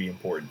it's going to be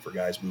important for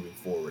guys moving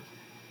forward.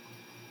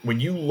 When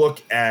you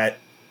look at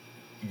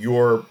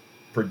your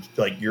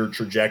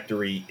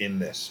trajectory in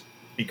this,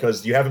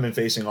 because you haven't been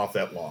facing off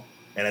that long.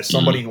 And as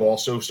somebody who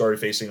also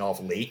started facing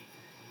off late,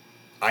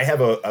 I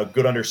have a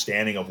good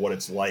understanding of what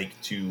it's like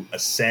to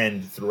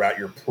ascend throughout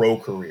your pro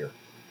career.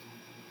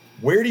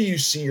 Where do you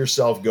see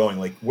yourself going?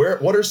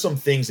 What are some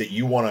things that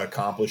you want to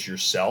accomplish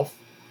yourself?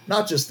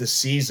 Not just this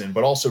season,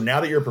 but also now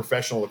that you're a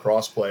professional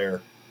lacrosse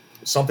player,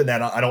 something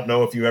that I don't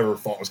know if you ever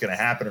thought was going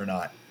to happen or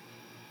not.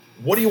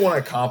 What do you want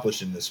to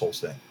accomplish in this whole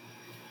thing?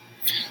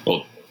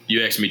 Well,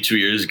 you asked me 2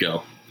 years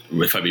ago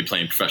if I'd be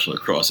playing professional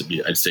lacrosse,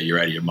 I'd say you're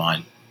out of your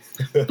mind.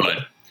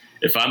 But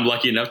if I'm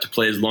lucky enough to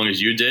play as long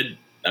as you did,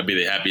 I'd be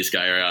the happiest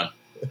guy around.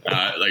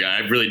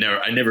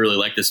 I never really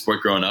liked this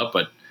sport growing up,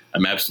 but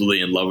I'm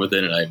absolutely in love with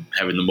it, and I'm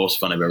having the most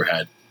fun I've ever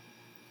had.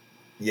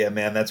 Yeah,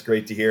 man, that's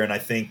great to hear. And I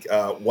think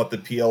what the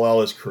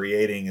PLL is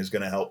creating is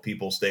going to help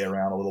people stay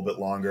around a little bit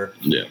longer.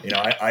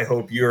 Yeah. I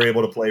hope you're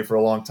able to play for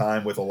a long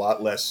time with a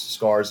lot less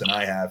scars than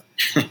I have.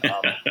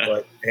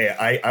 But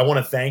hey, I want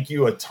to thank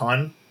you a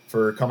ton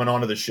for coming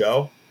on to the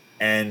show.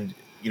 And,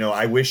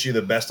 I wish you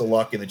the best of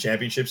luck in the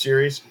Championship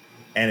Series.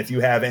 And if you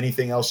have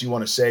anything else you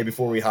want to say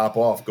before we hop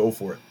off, go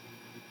for it.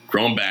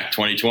 Growing back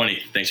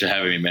 2020. Thanks for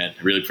having me, man.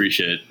 I really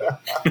appreciate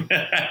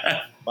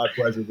it. My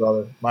pleasure,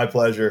 brother. My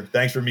pleasure.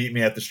 Thanks for meeting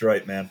me at the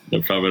stripe, man.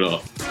 No problem at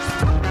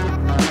all.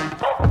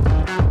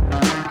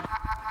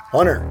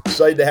 Hunter,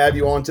 excited to have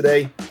you on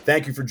today.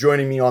 Thank you for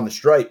joining me on the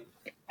Stripe.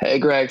 Hey,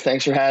 Greg,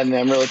 thanks for having me.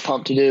 I'm really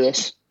pumped to do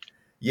this.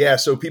 Yeah,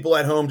 so people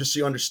at home, just so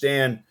you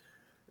understand,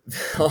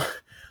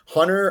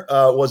 Hunter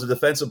was a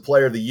Defensive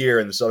Player of the Year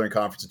in the Southern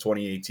Conference in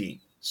 2018.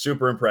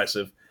 Super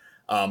impressive.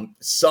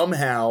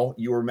 Somehow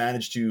you were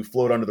managed to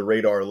float under the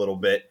radar a little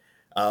bit.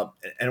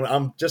 And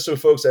I'm just so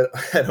folks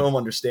at home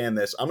understand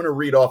this, I'm going to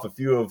read off a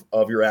few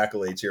of your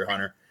accolades here,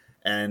 Hunter.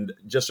 And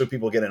just so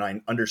people get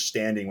an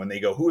understanding when they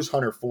go, who is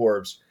Hunter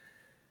Forbes?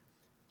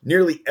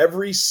 Nearly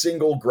every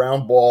single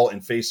ground ball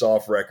and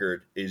face-off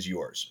record is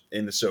yours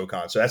in the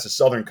SoCon. So that's the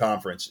Southern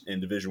Conference in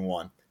Division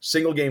I.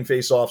 Single game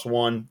face-offs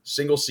won,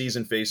 single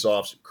season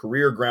face-offs,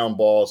 career ground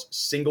balls,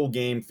 single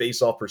game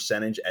face-off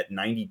percentage at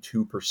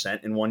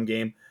 92% in one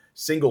game,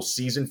 single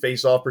season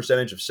face-off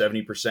percentage of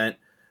 70%.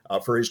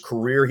 For his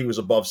career, he was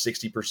above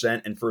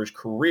 60%. And for his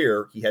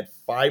career, he had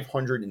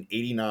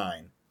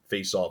 589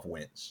 face-off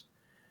wins.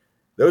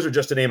 Those are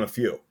just to name a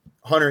few.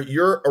 Hunter,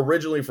 you're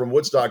originally from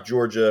Woodstock,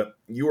 Georgia.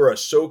 You are a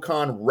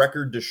SoCon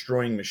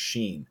record-destroying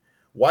machine.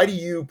 Why do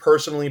you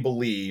personally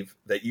believe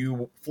that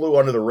you flew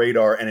under the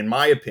radar, and in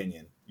my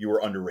opinion, you were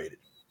underrated?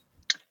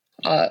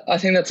 I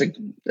think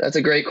that's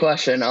a great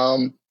question.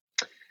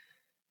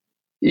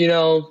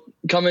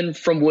 Coming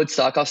from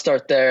Woodstock, I'll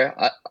start there.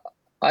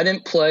 I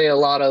didn't play a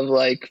lot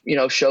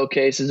of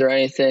showcases or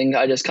anything.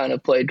 I just kind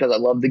of played because I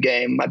loved the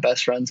game. My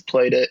best friends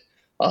played it.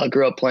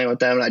 Grew up playing with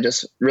them, and I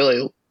just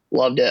really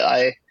loved it.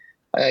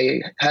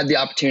 I had the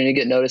opportunity to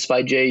get noticed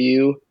by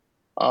JU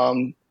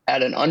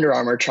at an Under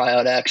Armour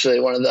tryout, actually,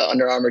 one of the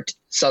Under Armour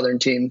Southern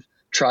team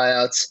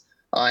tryouts.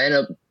 I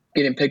ended up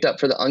getting picked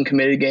up for the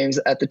uncommitted games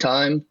at the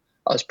time.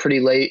 I was pretty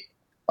late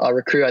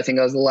recruit. I think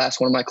I was the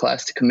last one in my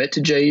class to commit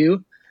to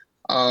JU.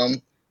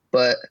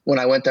 But when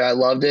I went there, I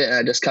loved it, and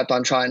I just kept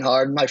on trying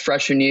hard. My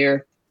freshman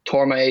year,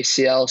 tore my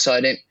ACL, so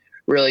I didn't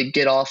really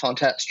get off on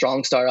that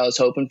strong start I was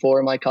hoping for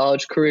in my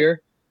college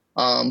career.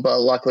 But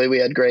luckily, we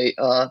had great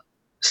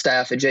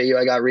staff at JU.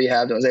 I got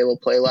rehabbed and was able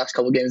to play the last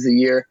couple of games of the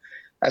year.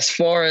 As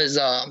far as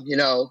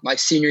my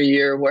senior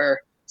year, where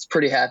I was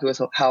pretty happy with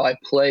how I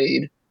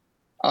played.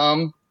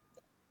 I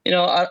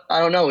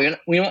don't know.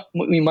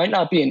 We might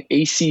not be an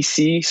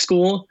ACC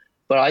school,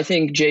 but I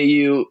think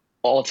JU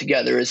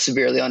altogether is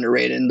severely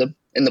underrated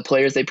in the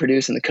players they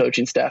produce and the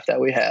coaching staff that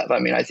we have. I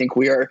mean, I think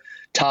we are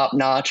top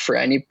notch for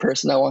any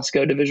person that wants to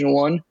go Division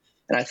I.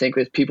 And I think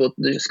with people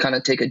to just kind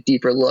of take a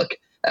deeper look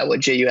at what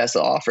JU has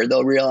to offer,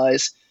 they'll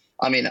realize,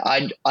 I mean,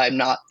 I'm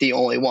not the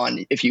only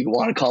one. If you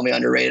want to call me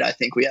underrated, I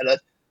think we had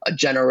a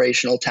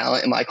generational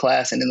talent in my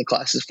class and in the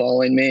classes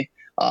following me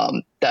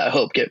that I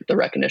hope get the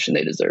recognition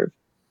they deserve.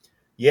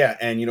 Yeah,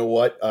 and you know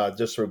what?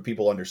 Just so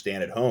people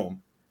understand at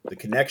home, the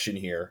connection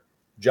here,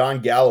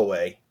 John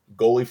Galloway,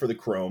 goalie for the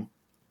Chrome,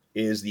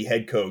 is the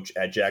head coach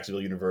at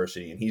Jacksonville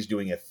University, and he's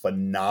doing a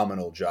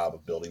phenomenal job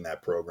of building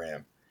that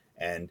program.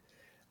 And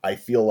I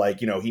feel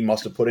like, he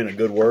must have put in a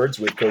good words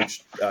with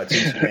Coach Tim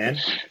Span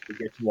to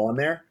get you on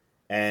there.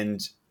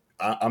 And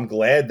I'm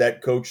glad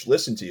that Coach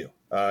listened to you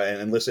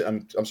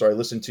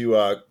listened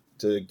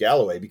to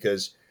Galloway,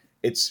 because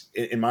it's,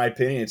 in my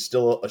opinion, it's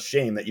still a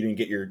shame that you didn't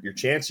get your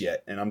chance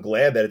yet. And I'm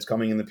glad that it's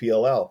coming in the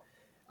PLL.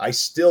 I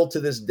still,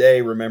 to this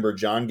day, remember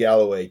John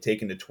Galloway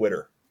taking to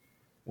Twitter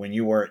when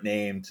you weren't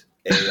named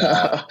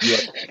a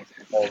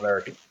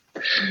All-American,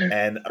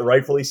 and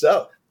rightfully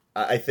so.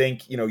 I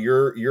think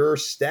your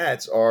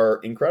stats are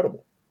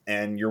incredible,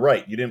 and you're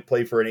right. You didn't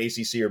play for an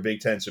ACC or Big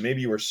Ten, so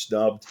maybe you were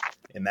snubbed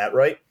in that,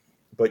 right?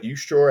 But you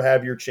sure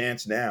have your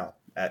chance now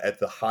at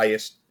the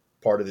highest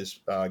part of this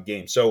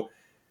game. So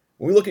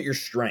when we look at your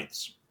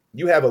strengths,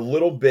 you have a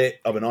little bit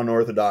of an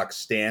unorthodox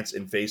stance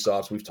in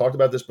faceoffs. We've talked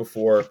about this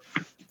before.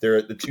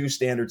 The two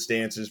standard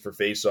stances for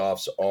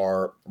faceoffs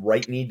are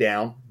right knee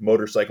down,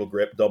 motorcycle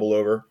grip, double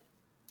over,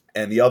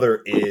 and the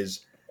other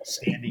is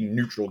standing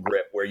neutral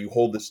grip, where you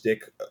hold the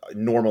stick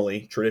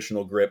normally,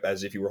 traditional grip,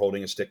 as if you were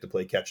holding a stick to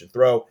play catch and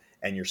throw,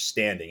 and you're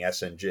standing,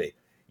 SNG.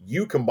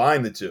 You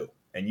combine the two,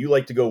 and you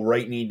like to go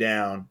right knee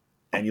down,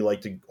 and you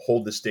like to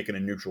hold the stick in a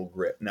neutral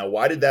grip. Now,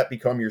 why did that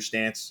become your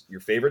stance,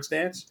 your favorite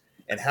stance?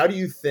 And how do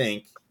you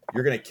think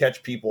you're going to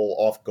catch people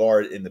off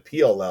guard in the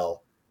PLL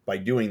by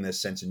doing this,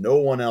 since no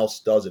one else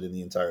does it in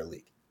the entire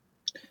league?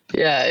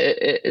 Yeah,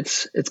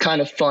 it's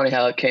kind of funny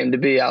how it came to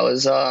be. I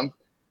was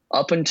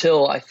up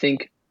until I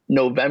think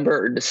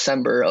November or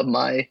December of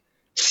my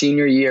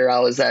senior year, I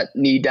was that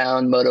knee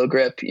down moto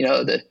grip,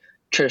 the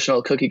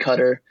traditional cookie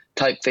cutter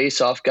type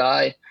face-off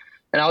guy.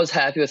 And I was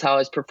happy with how I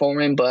was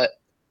performing, but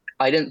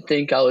I didn't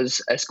think I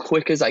was as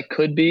quick as I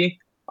could be.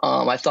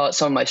 I thought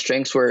some of my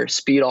strengths were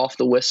speed off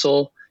the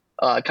whistle,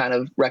 kind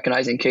of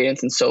recognizing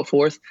cadence and so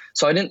forth.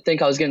 So I didn't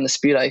think I was getting the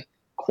speed I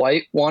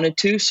quite wanted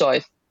to. So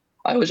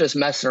I was just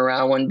messing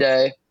around one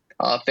day,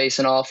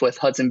 facing off with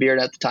Hudson Beard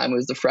at the time, who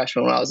was the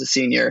freshman when I was a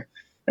senior.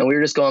 And we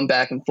were just going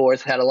back and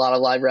forth, had a lot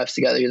of live reps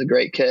together. He was a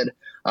great kid.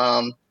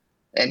 And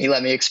he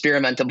let me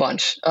experiment a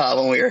bunch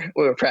when we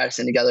were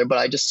practicing together. But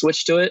I just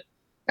switched to it,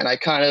 and I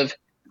kind of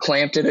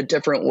clamped it a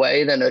different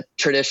way than a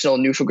traditional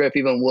neutral grip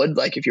even would,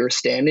 like if you were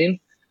standing.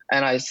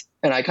 And I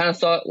And I kind of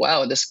thought,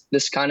 wow,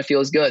 this kind of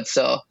feels good.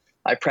 So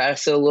I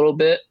practiced it a little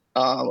bit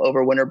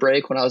over winter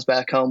break when I was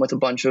back home with a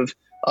bunch of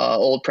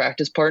old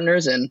practice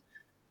partners. And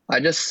I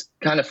just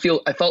kind of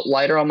I felt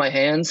lighter on my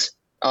hands.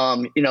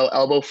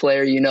 Elbow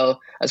flare,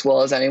 as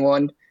well as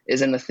anyone,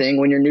 isn't a thing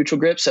when you're neutral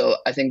grip. So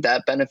I think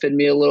that benefited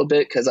me a little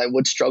bit because I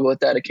would struggle with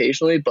that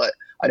occasionally, but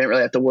I didn't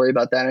really have to worry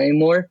about that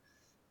anymore.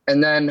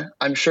 And then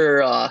I'm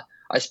sure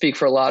I speak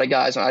for a lot of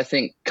guys, and I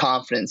think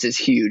confidence is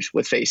huge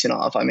with facing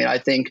off. I mean, I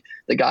think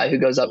the guy who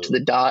goes up to the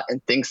dot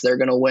and thinks they're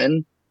going to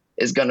win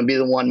is going to be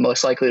the one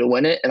most likely to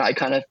win it. And I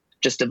kind of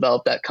just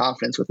developed that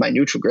confidence with my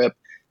neutral grip.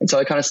 And so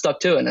I kind of stuck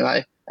to it, and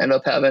I ended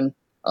up having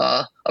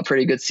a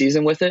pretty good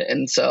season with it.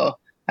 And so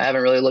I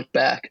haven't really looked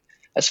back.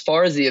 As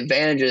far as the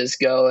advantages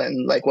go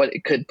and like what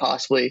it could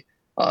possibly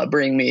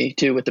bring me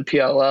to with the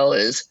PLL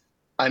is,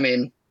 I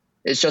mean,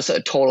 it's just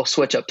a total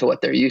switch up to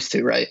what they're used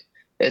to, right?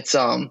 It's,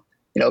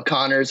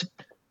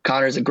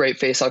 Connor's a great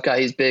face-off guy.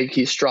 He's big,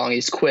 he's strong,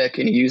 he's quick,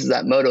 and he uses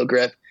that moto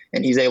grip,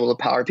 and he's able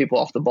to power people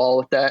off the ball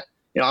with that.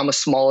 I'm a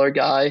smaller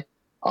guy.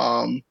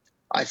 I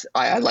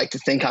like to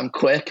think I'm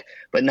quick,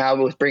 but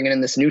now with bringing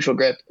in this neutral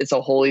grip, it's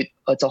a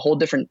whole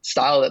different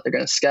style that they're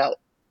going to scout.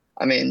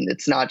 I mean,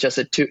 it's not just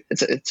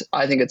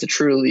I think it's a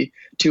truly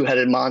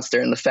two-headed monster.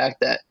 And the fact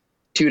that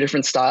two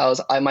different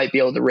styles, I might be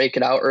able to rake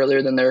it out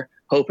earlier than they're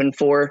hoping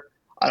for.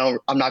 I'm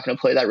not going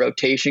to play that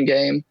rotation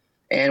game.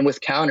 And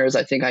with counters,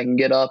 I think I can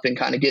get up and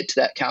kind of get to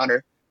that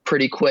counter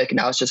pretty quick.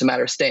 Now it's just a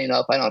matter of staying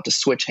up. I don't have to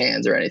switch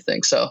hands or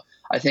anything. So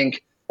I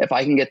think if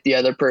I can get the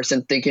other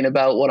person thinking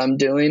about what I'm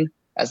doing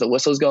as the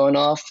whistle's going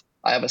off,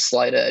 I have a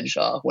slight edge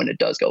when it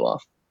does go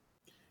off.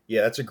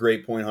 Yeah, that's a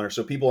great point, Hunter.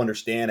 So people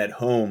understand at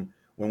home,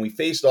 when we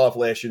faced off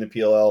last year in the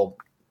PLL,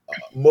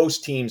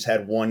 most teams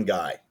had one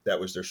guy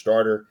that was their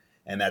starter,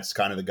 and that's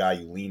kind of the guy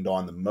you leaned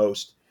on the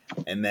most.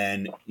 And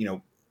then,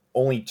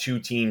 only two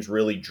teams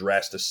really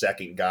dressed a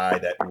second guy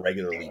that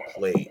regularly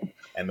played.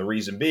 And the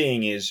reason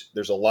being is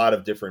there's a lot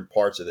of different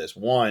parts of this.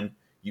 One,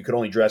 you could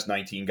only dress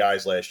 19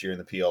 guys last year in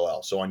the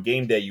PLL. So on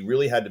game day, you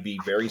really had to be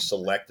very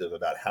selective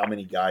about how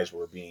many guys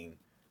were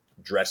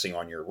dressing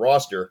on your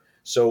roster.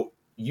 So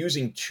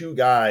using two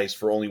guys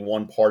for only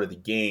one part of the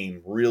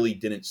game really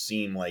didn't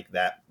seem like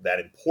that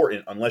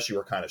important unless you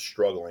were kind of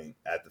struggling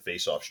at the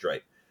face-off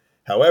stripe.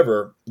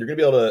 However, you're going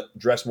to be able to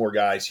dress more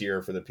guys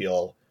here for the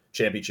PLL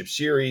Championship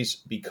Series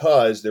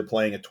because they're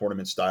playing a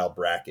tournament-style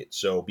bracket.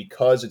 So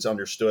because it's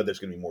understood there's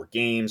going to be more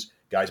games,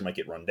 guys might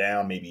get run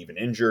down, maybe even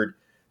injured.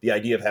 The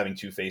idea of having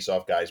two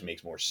face-off guys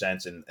makes more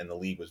sense, and the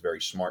league was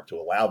very smart to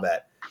allow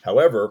that.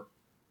 However,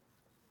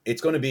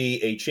 it's going to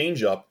be a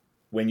change-up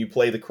when you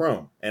play the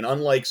Chrome. And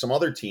unlike some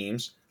other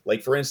teams,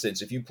 like for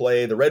instance, if you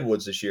play the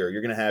Redwoods this year,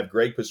 you're going to have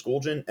Greg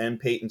Pasculjan and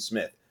Peyton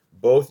Smith,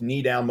 both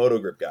knee-down moto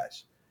grip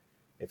guys.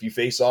 If you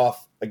face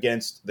off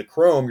against the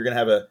Chrome, you're going to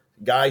have a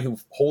guy who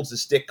holds the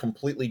stick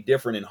completely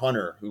different in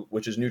Hunter,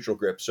 which is neutral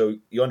grip. So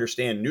you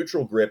understand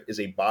neutral grip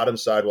is a bottom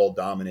sidewall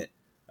dominant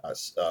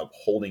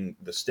holding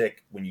the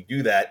stick. When you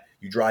do that,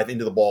 you drive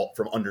into the ball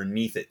from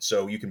underneath it.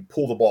 So you can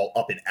pull the ball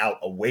up and out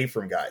away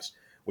from guys.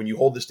 When you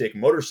hold the stick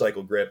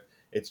motorcycle grip,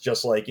 it's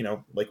just like,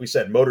 like we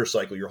said,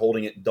 motorcycle, you're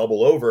holding it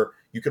double over.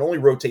 You can only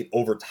rotate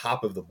over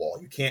top of the ball.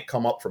 You can't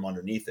come up from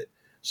underneath it.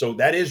 So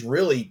that is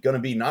really going to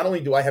be, not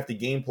only do I have to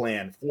game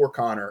plan for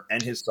Connor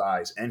and his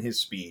size and his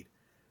speed,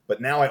 but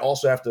now I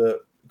also have to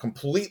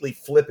completely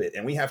flip it.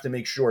 And we have to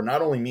make sure,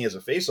 not only me as a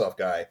face-off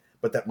guy,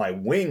 but that my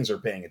wings are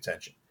paying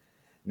attention.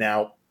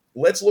 Now,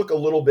 let's look a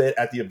little bit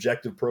at the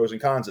objective pros and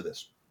cons of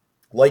this.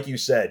 Like you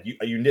said,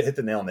 you hit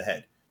the nail on the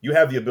head. You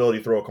have the ability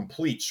to throw a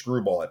complete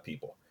screwball at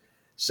people.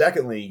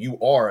 Secondly, you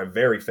are a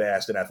very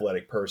fast and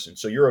athletic person.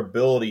 So your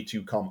ability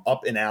to come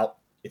up and out,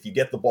 if you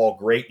get the ball,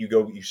 great,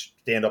 you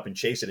stand up and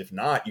chase it. If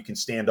not, you can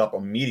stand up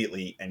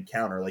immediately and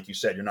counter. Like you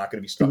said, you're not going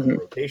to be stuck in a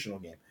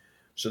rotational game.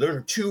 So there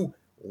are two,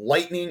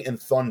 lightning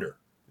and thunder,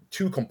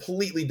 two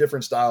completely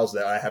different styles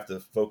that I have to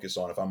focus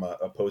on if I'm an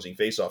opposing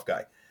face-off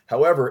guy.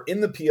 However,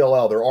 in the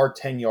PLL, there are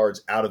 10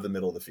 yards out of the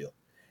middle of the field,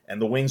 and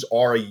the wings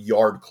are a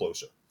yard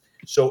closer.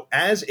 So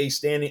as a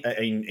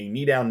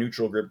knee-down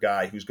neutral grip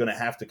guy who's going to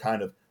have to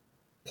kind of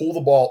pull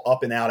the ball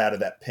up and out of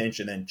that pinch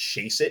and then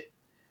chase it,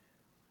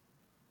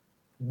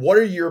 what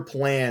are your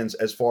plans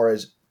as far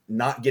as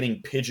not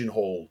getting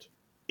pigeonholed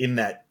in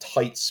that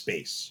tight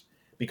space?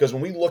 Because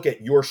when we look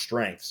at your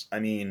strengths, I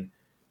mean,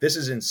 this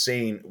is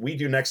insane. We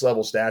do next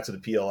level stats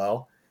of the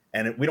PLL,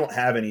 and we don't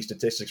have any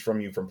statistics from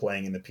you from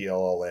playing in the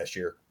PLL last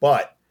year.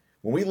 But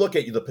when we look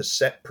at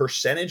the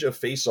percentage of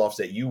faceoffs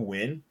that you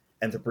win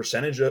and the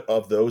percentage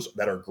of those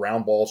that are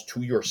ground balls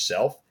to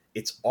yourself,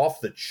 it's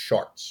off the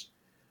charts.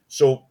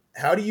 So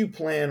how do you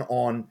plan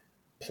on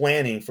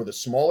planning for the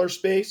smaller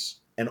space?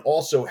 And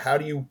also, how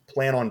do you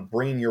plan on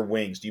bringing your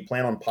wings? Do you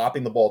plan on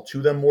popping the ball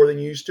to them more than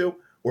you used to?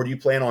 Or do you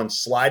plan on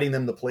sliding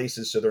them to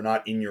places so they're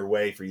not in your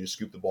way for you to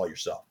scoop the ball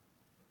yourself?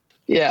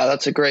 Yeah,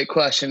 that's a great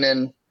question.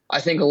 And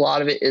I think a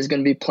lot of it is going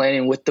to be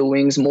planning with the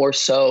wings more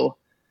so,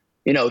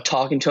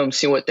 talking to them,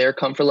 seeing what their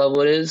comfort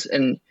level it is.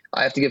 And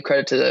I have to give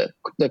credit to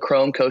the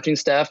Chrome coaching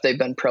staff. They've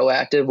been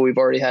proactive. We've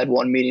already had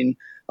one meeting,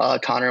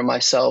 Connor and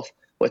myself,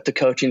 with the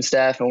coaching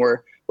staff, and we're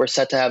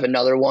set to have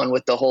another one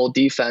with the whole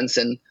defense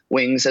and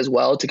wings as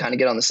well to kind of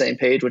get on the same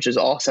page, which is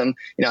awesome.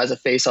 As a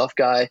face-off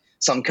guy,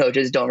 some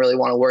coaches don't really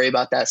want to worry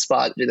about that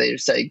spot. They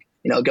just say,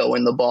 go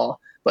win the ball.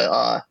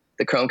 But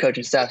the Chrome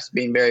coaching staff is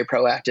being very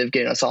proactive,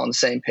 getting us all on the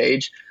same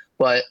page.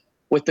 But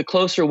with the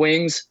closer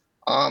wings,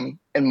 and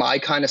my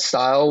kind of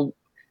style,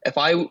 if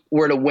I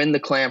were to win the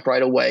clamp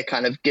right away,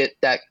 kind of get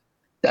that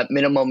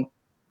minimum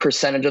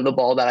percentage of the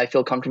ball that I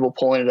feel comfortable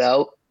pulling it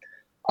out,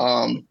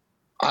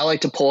 I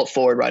like to pull it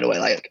forward right away,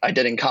 like I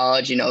did in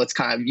college. It's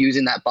kind of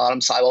using that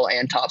bottom sidewall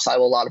and top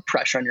sidewall, a lot of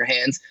pressure on your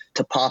hands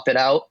to pop it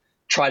out.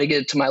 Try to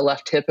get it to my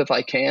left hip if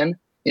I can.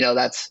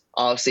 That's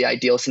obviously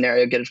ideal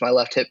scenario, get it to my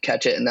left hip,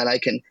 catch it, and then I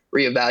can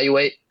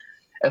reevaluate.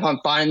 If I'm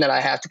finding that I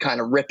have to kind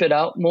of rip it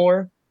out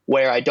more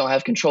where I don't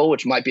have control,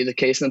 which might be the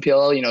case in the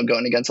PLL,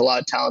 going against a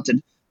lot of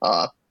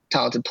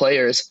talented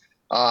players,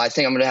 I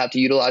think I'm going to have to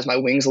utilize my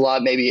wings a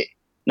lot, maybe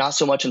not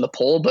so much in the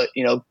pull, but,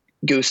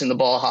 goosing the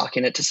ball,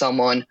 hawking it to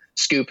someone,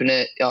 scooping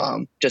it,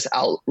 just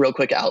out real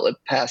quick outlet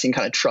passing,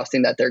 kind of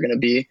trusting that they're going to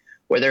be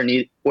where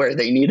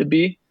they need to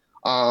be.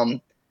 And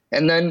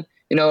then,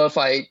 if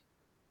I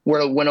were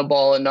to win a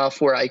ball enough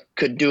where I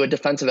could do a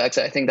defensive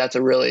exit, I think that's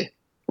a really,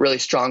 really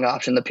strong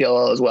option in the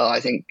PLL as well. I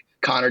think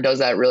Connor does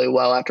that really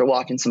well after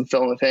watching some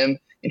film of him,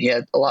 and he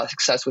had a lot of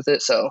success with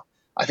it. So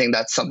I think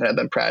that's something I've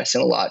been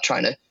practicing a lot,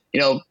 trying to,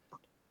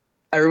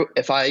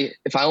 if I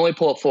only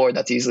pull it forward,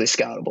 that's easily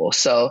scoutable.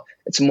 So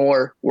it's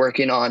more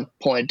working on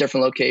pulling at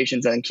different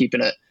locations and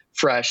keeping it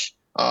fresh,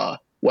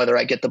 whether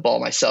I get the ball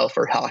myself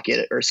or hawk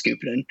it or scoop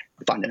it and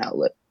find an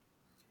outlet.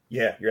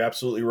 Yeah, you're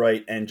absolutely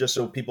right. And just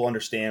so people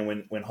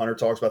understand, when Hunter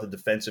talks about the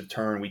defensive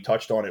turn, we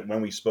touched on it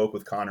when we spoke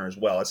with Connor as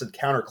well. It's a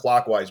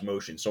counterclockwise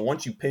motion. So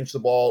once you pinch the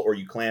ball or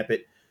you clamp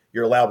it,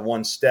 you're allowed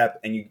one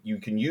step, and you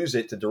can use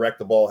it to direct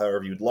the ball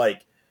however you'd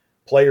like.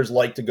 Players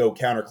like to go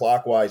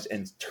counterclockwise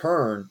and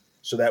turn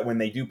so that when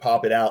they do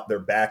pop it out, their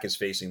back is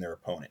facing their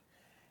opponent.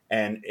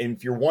 And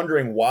if you're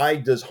wondering why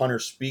does Hunter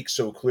speak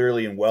so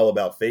clearly and well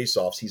about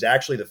faceoffs, he's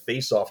actually the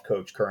faceoff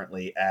coach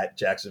currently at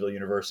Jacksonville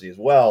University as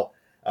well,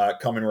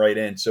 coming right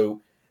in.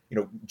 So,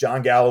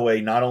 John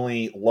Galloway not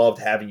only loved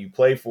having you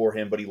play for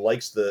him, but he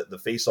likes the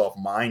faceoff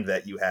mind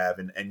that you have.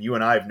 And you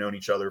and I have known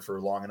each other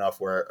for long enough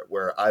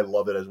where I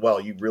love it as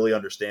well. You really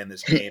understand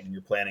this game and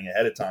you're planning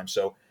ahead of time.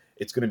 So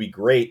it's going to be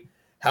great.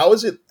 How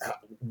is it?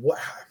 Let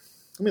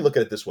me look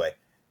at it this way.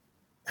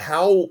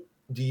 How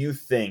do you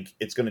think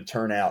it's going to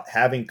turn out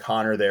having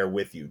Connor there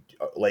with you?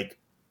 Like,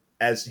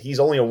 as he's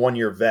only a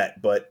 1-year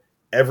vet, but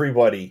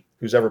everybody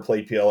who's ever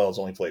played PLL has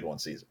only played one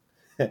season.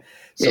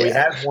 So He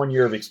has 1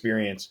 year of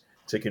experience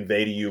to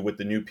convey to you with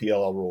the new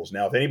PLL rules.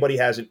 Now, if anybody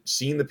hasn't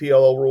seen the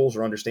PLL rules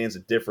or understands the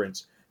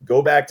difference,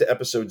 go back to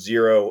episode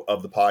 0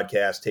 of the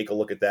podcast. Take a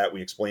look at that.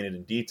 We explain it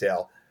in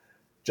detail.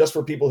 Just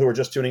for people who are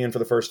just tuning in for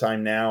the first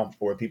time now,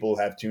 or people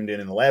who have tuned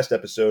in the last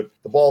episode,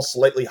 the ball's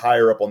slightly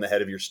higher up on the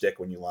head of your stick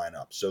when you line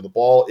up. So the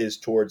ball is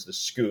towards the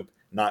scoop,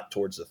 not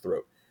towards the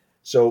throat.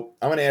 So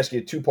I'm going to ask you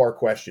a 2-part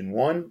question.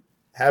 One,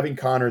 having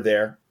Connor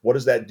there, what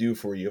does that do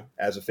for you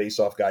as a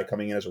face-off guy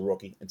coming in as a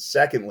rookie? And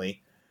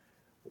secondly,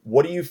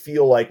 what do you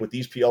feel like with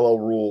these PLL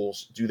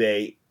rules? Do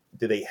they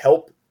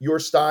help your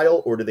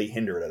style or do they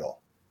hinder it at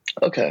all?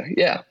 Okay,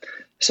 yeah.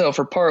 So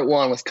for part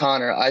one with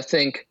Connor, I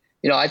think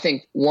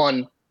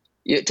one,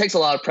 it takes a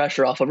lot of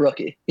pressure off a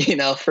rookie,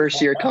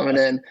 first year coming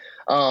in.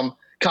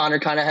 Connor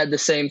kind of had the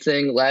same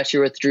thing last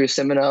year with Drew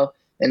Simino,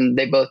 and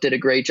they both did a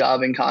great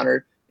job. And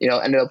Connor,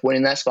 ended up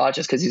winning that spot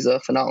just because he's a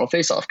phenomenal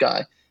faceoff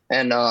guy.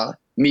 And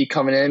me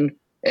coming in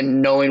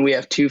and knowing we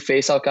have 2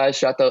 faceoff guys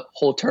throughout the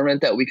whole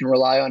tournament that we can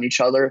rely on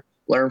each other,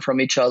 learn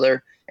from each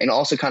other, and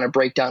also kind of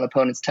break down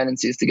opponents'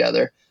 tendencies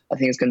together, I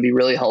think it's going to be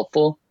really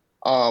helpful.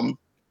 I'm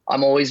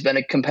always been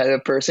a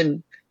competitive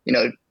person,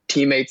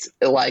 teammates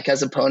alike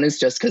as opponents,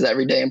 just because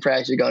every day in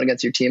practice you're going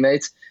against your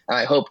teammates. And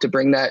I hope to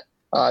bring that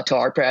to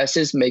our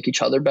practices, make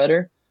each other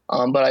better.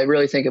 But I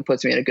really think it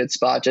puts me in a good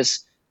spot,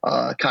 just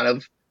kind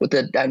of with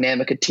the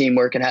dynamic of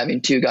teamwork and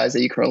having 2 guys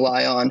that you can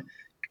rely on,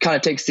 kind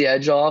of takes the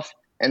edge off.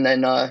 And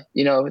then,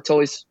 it's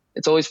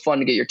always fun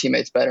to get your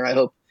teammates better. I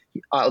hope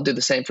I'll do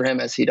the same for him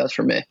as he does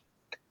for me.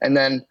 And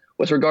then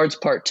with regards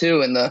to part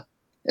 2 and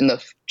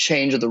the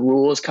change of the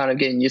rules, kind of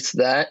getting used to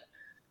that,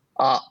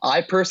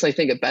 I personally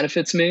think it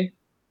benefits me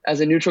as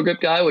a neutral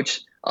grip guy,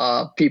 which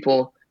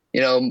people,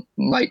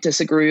 might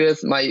disagree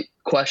with, might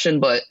question,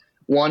 but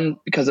one,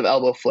 because of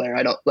elbow flare,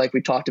 I don't, like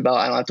we talked about,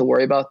 I don't have to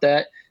worry about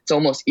that. It's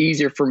almost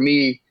easier for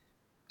me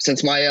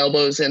since my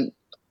elbows and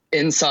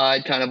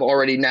inside kind of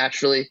already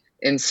naturally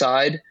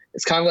inside.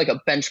 It's kind of like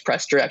a bench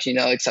press direction,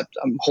 except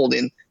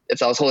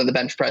if I was holding the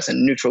bench press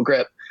in neutral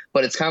grip,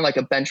 but it's kind of like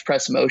a bench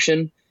press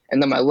motion.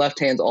 And then my left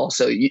hand's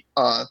also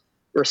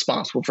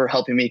responsible for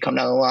helping me come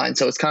down the line.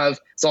 So it's kind of,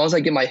 as long as I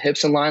get my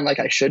hips in line like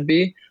I should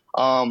be,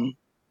 I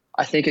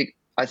think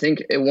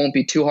it won't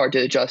be too hard to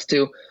adjust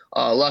to.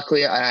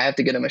 Luckily, I have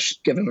to give him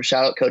a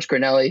shout out, Coach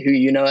Gurenlian,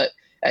 who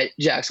at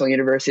Jacksonville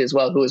University as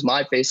well, who was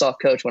my face-off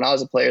coach when I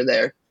was a player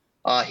there.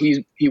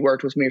 He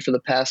worked with me for the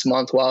past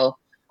month while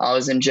I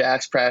was in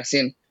Jacks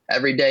practicing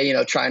every day,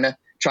 trying to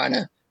trying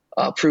to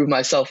prove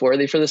myself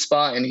worthy for the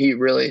spot, and he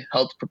really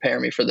helped prepare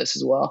me for this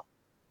as well.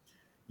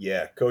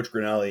 Yeah, Coach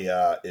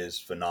Gurenlian is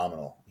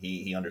phenomenal.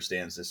 He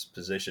understands this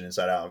position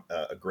inside out,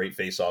 a great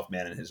face-off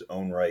man in his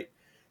own right.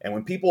 And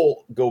when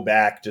people go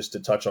back, just to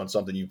touch on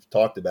something you've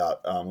talked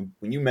about,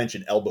 when you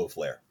mentioned elbow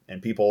flare,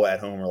 and people at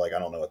home are like, I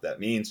don't know what that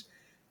means.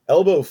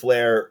 Elbow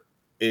flare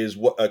is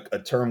what a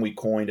term we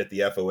coined at the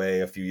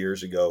FOA a few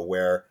years ago,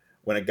 where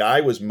when a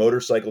guy was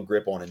motorcycle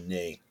grip on a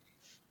knee,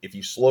 if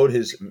you slowed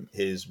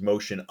his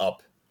motion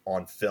up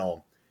on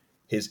film,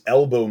 his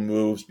elbow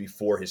moves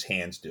before his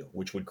hands do,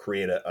 which would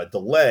create a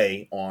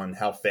delay on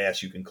how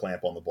fast you can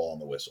clamp on the ball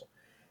and the whistle.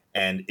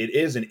 And it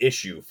is an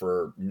issue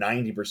for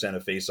 90%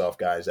 of face-off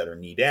guys that are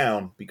knee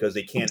down because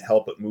they can't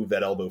help but move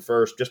that elbow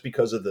first just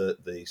because of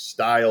the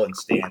style and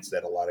stance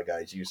that a lot of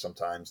guys use.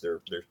 Sometimes their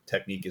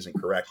technique isn't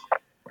correct.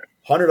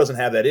 Hunter doesn't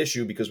have that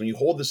issue because when you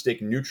hold the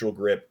stick neutral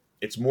grip,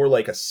 it's more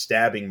like a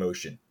stabbing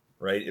motion,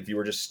 right? If you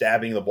were just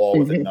stabbing the ball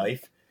with a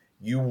knife,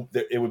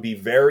 it would be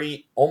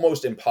very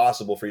almost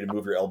impossible for you to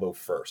move your elbow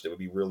first. It would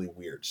be really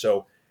weird.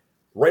 So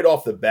right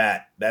off the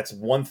bat, that's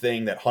one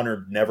thing that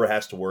Hunter never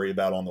has to worry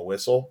about on the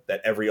whistle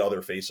that every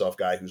other face-off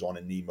guy who's on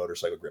a knee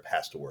motorcycle grip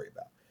has to worry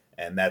about.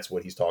 And that's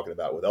what he's talking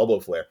about with elbow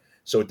flare.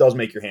 So it does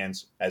make your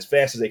hands as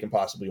fast as they can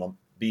possibly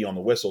be on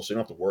the whistle, so you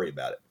don't have to worry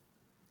about it.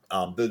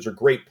 Those are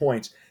great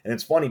points. And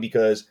it's funny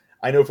because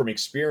I know from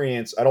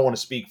experience, I don't want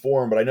to speak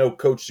for him, but I know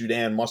Coach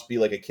Sudan must be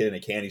like a kid in a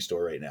candy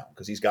store right now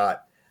because he's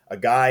got a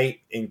guy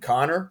in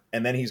Connor,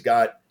 and then he's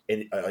got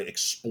an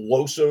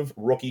explosive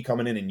rookie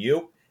coming in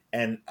you.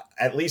 And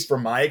at least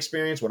from my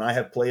experience, when I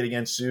have played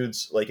against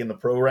Sudes, like in the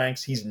pro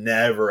ranks, he's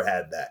never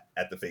had that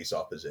at the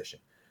face-off position.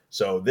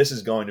 So this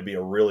is going to be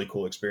a really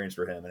cool experience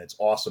for him, and it's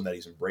awesome that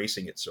he's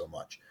embracing it so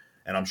much.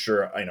 And I'm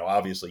sure,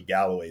 obviously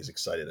Galloway is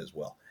excited as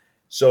well.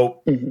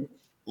 So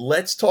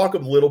let's talk a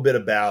little bit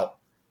about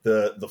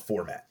the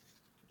format.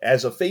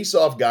 As a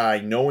face-off guy,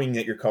 knowing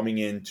that you're coming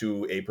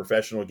into a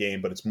professional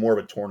game, but it's more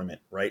of a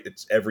tournament, right?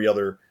 It's every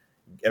other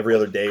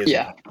day.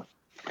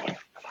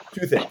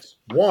 Two things.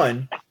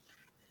 One,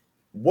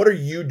 what are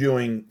you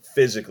doing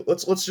physically?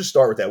 Let's just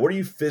start with that. What are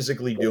you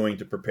physically doing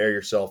to prepare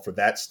yourself for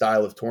that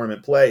style of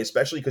tournament play,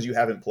 especially because you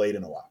haven't played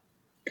in a while?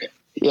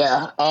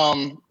 Yeah.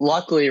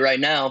 Luckily right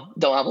now,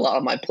 don't have a lot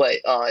on my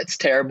plate. It's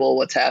terrible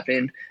what's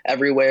happening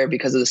everywhere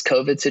because of this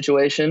COVID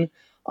situation.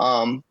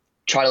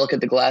 Try to look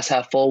at the glass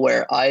half full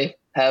where I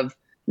have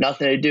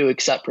nothing to do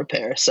except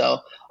prepare. So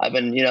I've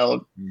been,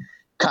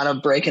 kind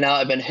of breaking out.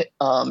 I've been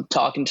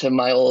talking to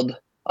my old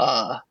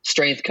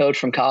strength coach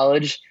from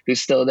college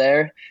who's still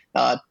there,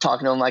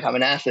 talking to him like I'm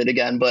an athlete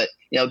again, but,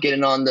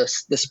 getting on the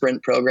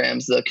sprint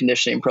programs, the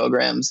conditioning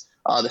programs,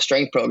 the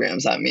strength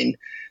programs. I mean,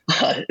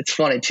 it's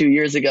funny. 2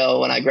 years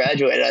ago when I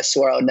graduated, I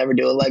swore I would never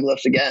do a leg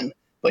lift again.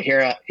 But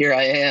here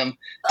I am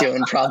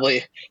doing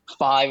probably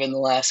 5 in the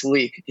last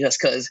week just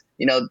because,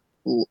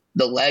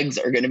 the legs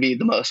are going to be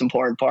the most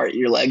important part.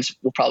 Your legs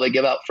will probably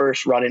give out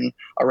first running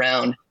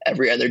around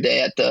every other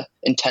day at the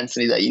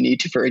intensity that you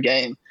need to for a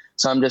game.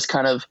 So I'm just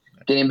kind of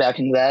getting back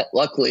into that.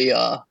 Luckily,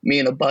 me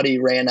and a buddy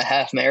ran a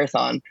half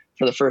marathon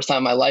for the first time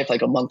in my life,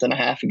 like a month and a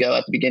half ago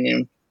at the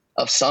beginning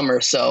of summer.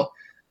 So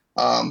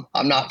I'm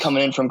not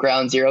coming in from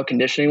ground zero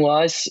conditioning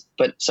wise,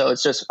 but so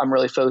it's just, I'm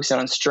really focusing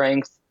on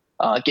strength,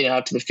 getting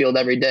out to the field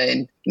every day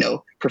and,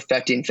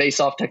 perfecting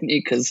face-off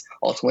technique. Cause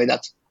ultimately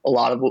that's a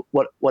lot of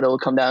what it will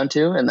come down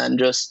to. And then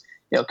just,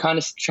 kind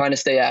of trying to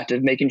stay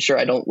active, making sure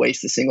I don't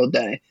waste a single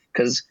day.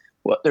 Cause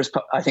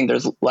I think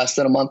there's less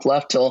than a month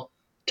left till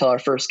our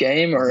first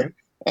game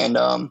and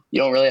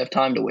you don't really have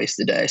time to waste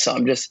the day. So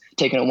I'm just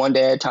taking it one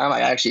day at a time.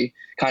 I actually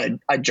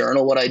I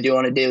journal what I do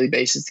on a daily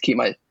basis to keep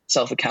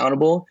myself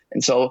accountable.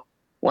 And so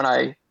when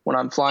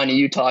I'm flying to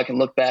Utah, I can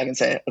look back and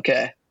say,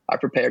 okay, I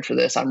prepared for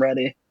this. I'm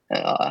ready,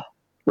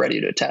 ready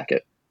to attack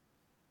it.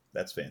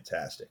 That's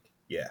fantastic.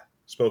 Yeah.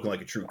 Spoken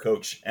like a true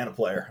coach and a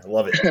player. I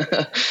love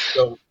it.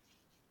 So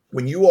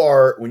when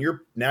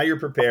you're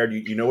prepared,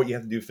 you know what you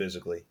have to do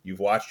physically. You've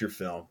watched your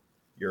film.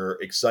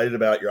 You're excited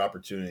about your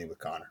opportunity with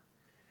Connor.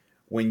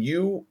 When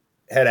you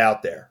head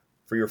out there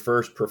for your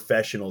first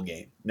professional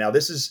game, now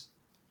this is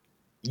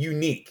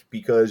unique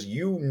because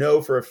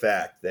for a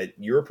fact that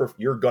you're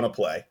going to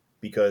play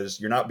because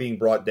you're not being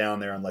brought down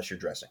there unless you're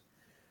dressing.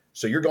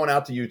 So you're going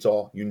out to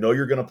Utah.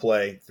 You're going to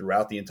play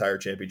throughout the entire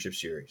championship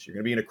series. You're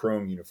going to be in a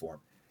chrome uniform.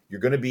 You're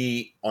going to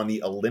be on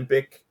the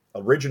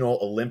original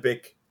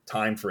Olympic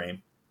time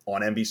frame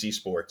on NBC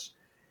Sports,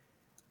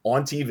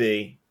 on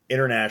TV,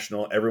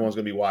 international. Everyone's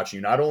going to be watching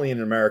you, not only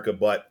in America,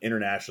 but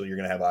internationally. You're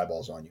going to have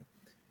eyeballs on you.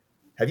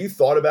 Have you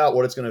thought about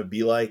what it's going to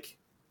be like,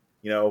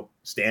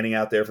 standing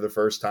out there for the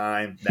first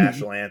time,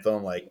 national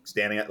anthem,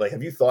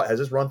 has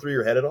this run through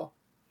your head at all?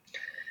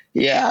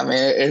 Yeah, I mean,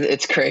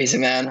 it's crazy,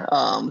 man.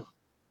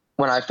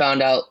 When I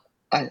found out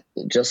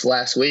just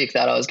last week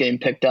that I was getting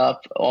picked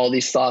up, all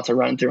these thoughts are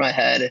running through my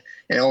head.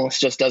 And it almost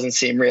just doesn't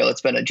seem real.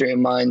 It's been a dream of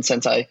mine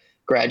since I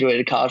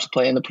graduated college to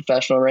play in the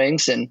professional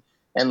ranks. And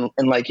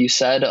like you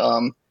said,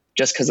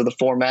 just because of the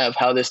format of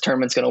how this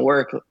tournament's going to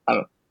work,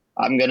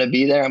 I'm going to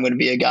be there. I'm going to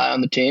be a guy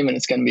on the team, and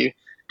it's going to be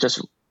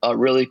just a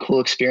really cool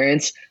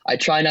experience. I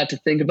try not to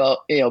think about,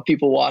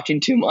 people watching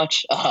too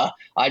much.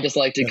 I just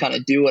like to kind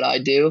of do what I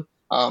do.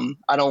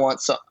 I don't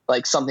want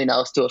something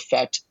else to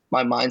affect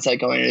my mindset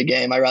going into the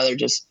game. I rather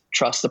just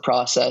trust the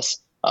process,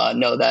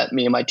 know that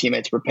me and my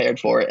teammates prepared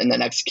for it, and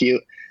then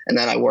execute. And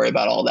then I worry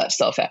about all that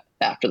stuff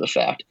after the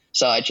fact.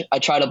 So I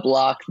try to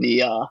block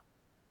the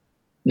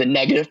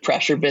negative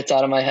pressure bits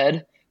out of my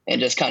head and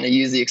just kind of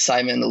use the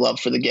excitement and the love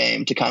for the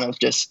game to kind of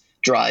just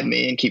drive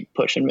me and keep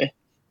pushing me.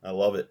 I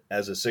love it.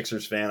 As a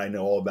Sixers fan, I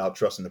know all about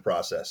trusting the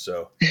process.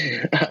 So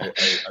I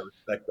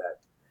respect that.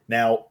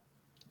 Now,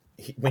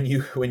 when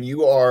you're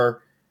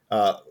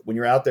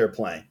out there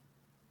playing,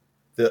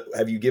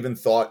 have you given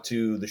thought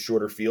to the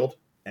shorter field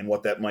and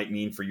what that might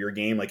mean for your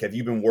game? Like, have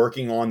you been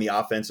working on the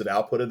offensive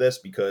output of this?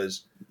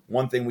 Because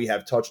one thing we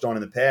have touched on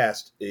in the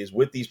past is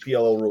with these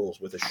PLL rules,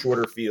 with a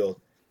shorter field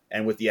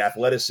and with the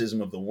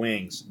athleticism of the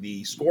wings,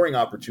 the scoring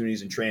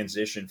opportunities in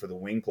transition for the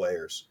wing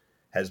players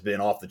has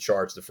been off the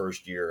charts the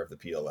first year of the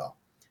PLL.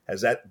 Has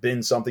that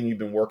been something you've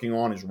been working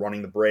on, is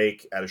running the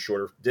break at a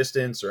shorter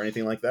distance or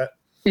anything like that?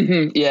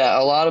 Mm-hmm. Yeah,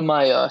 a lot of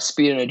my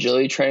speed and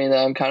agility training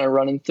that I'm kind of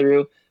running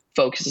through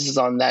focuses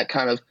on that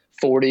kind of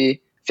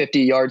 40,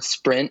 50-yard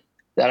sprint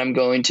that I'm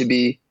going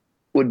to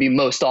would be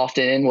most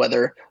often in,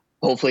 whether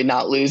hopefully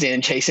not losing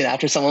and chasing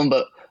after someone,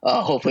 but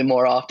hopefully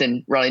more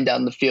often running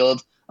down the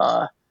field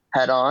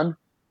head on.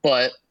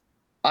 But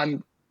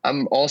I'm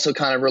also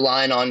kind of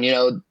relying on,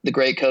 the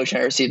great coach I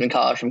received in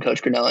college from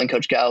Coach Gurenlian and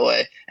Coach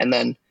Galloway, and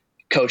then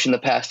coach in the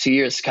past 2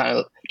 years, kind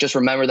of just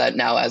remember that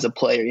now as a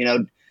player,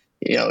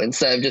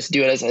 instead of just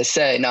do it as I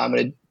say, now I'm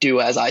going to do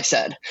as I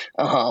said,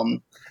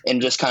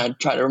 and just kind of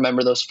try to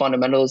remember those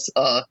fundamentals,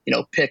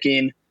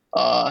 picking,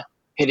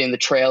 hitting the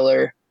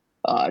trailer,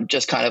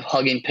 just kind of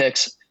hugging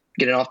picks,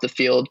 getting off the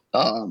field,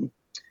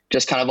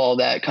 just kind of all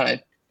that kind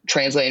of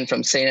translating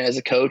from saying it as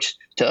a coach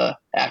to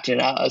acting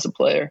it out as a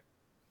player.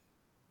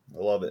 I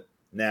love it.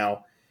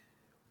 Now,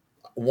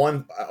 I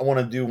want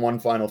to do one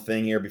final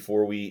thing here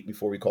before we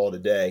call it a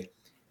day.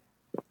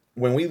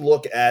 When we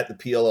look at the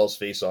PLL's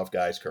face-off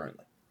guys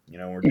currently,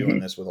 we're doing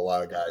this with a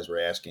lot of guys.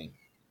 We're asking,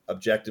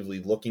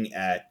 objectively looking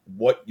at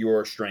what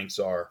your strengths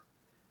are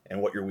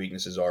and what your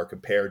weaknesses are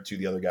compared to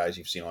the other guys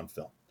you've seen on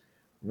film.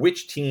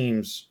 Which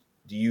teams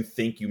do you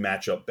think you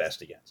match up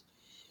best against?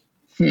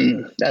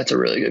 That's a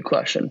really good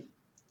question.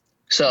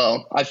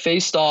 So I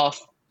faced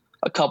off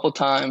a couple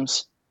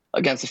times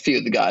against a few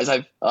of the guys.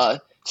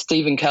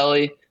 Stephen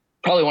Kelly,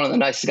 probably one of the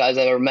nicest guys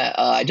I've ever met.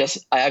 I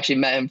actually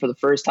met him for the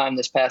first time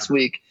this past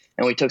week,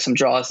 and we took some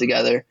draws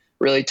together.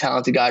 Really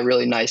talented guy,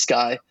 really nice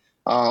guy.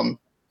 I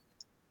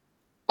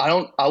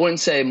wouldn't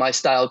say my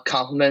style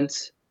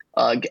complements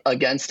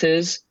against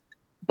his,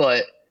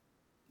 but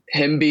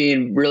him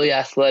being really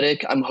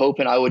athletic, I'm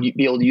hoping I would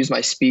be able to use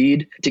my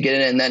speed to get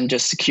in and then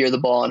just secure the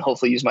ball and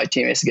hopefully use my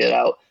teammates to get it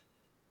out.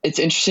 It's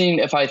interesting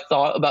if I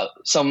thought about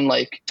someone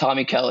like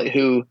Tommy Kelly,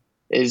 who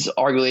is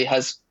arguably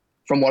has,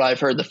 from what I've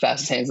heard, the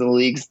fastest hands in the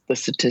league. The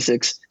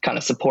statistics kind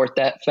of support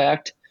that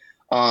fact.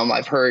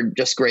 I've heard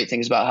just great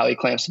things about how he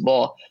clamps the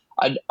ball.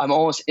 I'm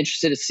almost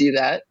interested to see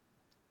that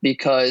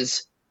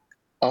because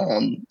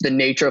the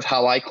nature of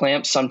how I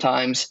clamp,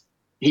 sometimes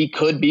he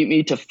could beat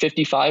me to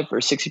 55 or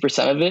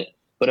 60% of it.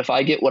 But if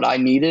I get what I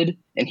needed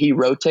and he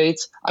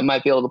rotates, I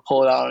might be able to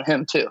pull it out on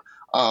him too.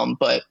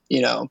 But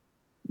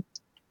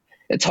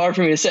it's hard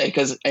for me to say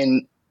because,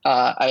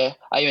 I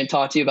even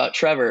talked to you about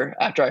Trevor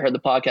after I heard the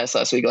podcast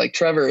last week. Like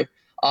Trevor,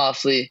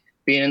 obviously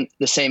being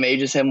the same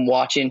age as him,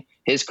 watching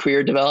his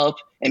career develop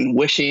and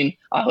wishing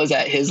I was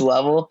at his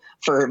level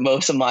for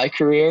most of my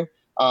career.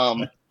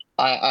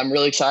 I'm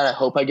really excited. I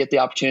hope I get the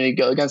opportunity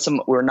to go against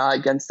him. We're not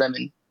against them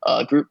in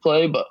group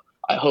play, but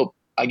I hope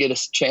I get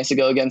a chance to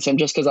go against him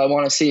just because I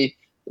want to see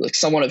like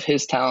someone of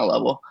his talent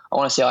level. I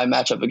want to see how I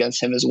match up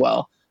against him as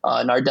well.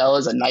 Nardella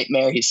is a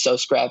nightmare. He's so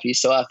scrappy.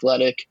 He's so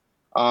athletic.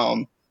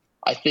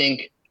 I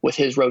think with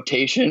his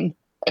rotation,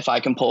 if I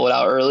can pull it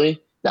out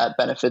early, that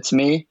benefits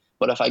me.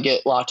 But if I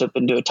get locked up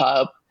into a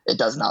tie-up, it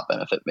does not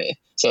benefit me.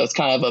 So it's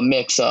kind of a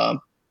mix. And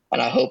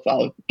I hope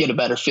I'll get a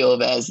better feel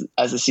of it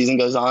as the season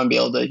goes on and be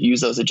able to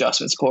use those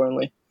adjustments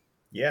accordingly.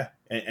 Yeah,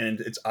 and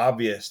it's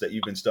obvious that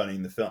you've been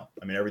studying the film.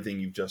 I mean, everything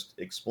you've just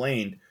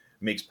explained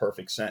makes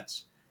perfect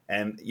sense.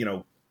 And,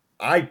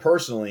 I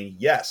personally,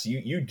 yes,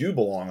 you do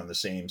belong on the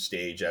same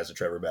stage as a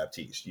Trevor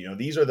Baptiste.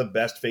 These are the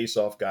best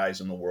face-off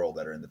guys in the world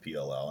that are in the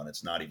PLL, and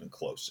it's not even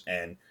close.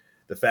 And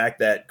the fact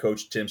that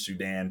Coach Tim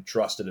Sudan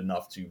trusted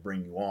enough to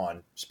bring you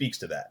on speaks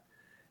to that.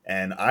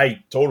 And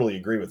I totally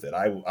agree with it.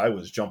 I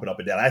was jumping up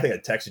and down. I think I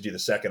texted you the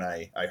second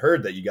I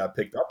heard that you got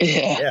picked up.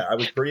 Yeah, I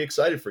was pretty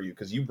excited for you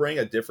because you bring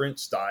a different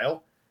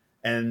style,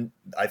 and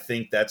I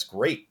think that's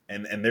great.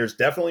 And there's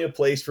definitely a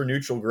place for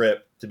neutral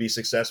grip to be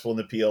successful in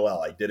the PLL.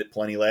 I did it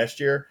plenty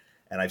last year.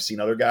 And I've seen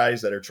other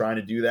guys that are trying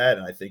to do that,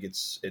 and I think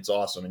it's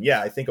awesome. And, yeah,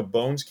 I think of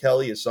Bones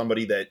Kelly is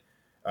somebody that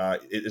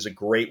is a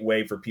great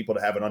way for people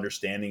to have an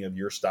understanding of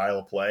your style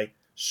of play.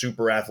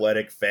 Super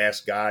athletic,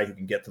 fast guy who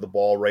can get to the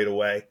ball right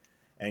away.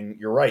 And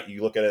you're right.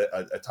 You look at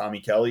a Tommy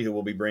Kelly, who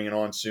we'll be bringing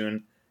on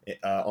soon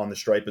on the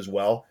stripe as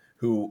well,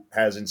 who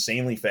has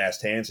insanely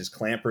fast hands. His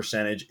clamp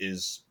percentage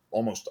is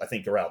almost, I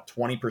think, around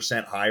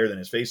 20% higher than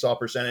his faceoff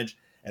percentage.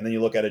 And then you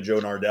look at a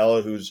Joe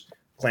Nardella, whose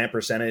clamp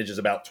percentage is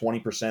about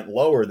 20%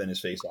 lower than his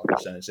faceoff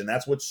percentage. And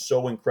that's what's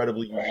so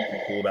incredibly unique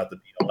and cool about the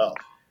PLL,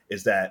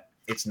 is that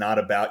it's not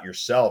about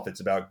yourself.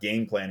 It's about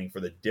game planning for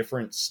the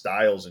different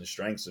styles and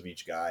strengths of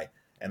each guy.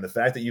 And the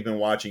fact that you've been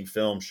watching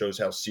film shows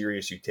how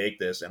serious you take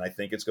this. And I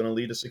think it's going to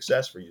lead to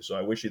success for you. So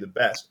I wish you the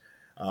best.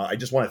 I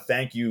just want to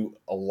thank you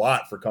a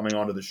lot for coming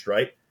onto the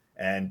Stripe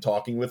and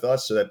talking with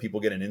us so that people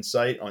get an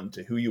insight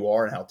onto who you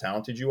are and how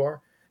talented you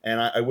are. And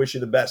I wish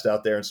you the best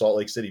out there in Salt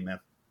Lake City, man.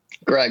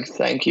 Greg,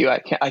 thank you. I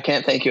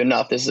can't thank you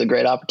enough. This is a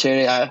great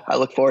opportunity. I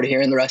look forward to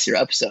hearing the rest of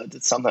your episodes.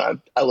 It's something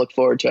I look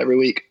forward to every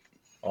week.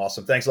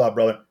 Awesome. Thanks a lot,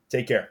 brother.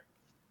 Take care.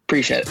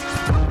 Appreciate it.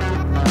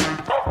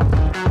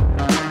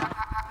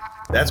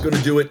 That's going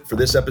to do it for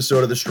this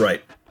episode of The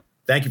Stripe.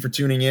 Thank you for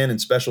tuning in,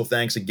 and special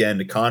thanks again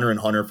to Connor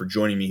and Hunter for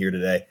joining me here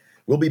today.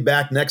 We'll be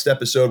back next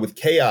episode with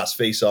Chaos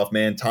Faceoff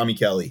man Tommy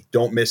Kelly.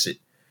 Don't miss it.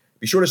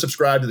 Be sure to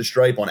subscribe to The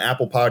Stripe on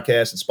Apple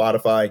Podcasts and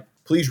Spotify.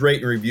 Please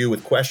rate and review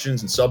with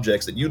questions and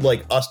subjects that you'd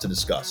like us to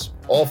discuss.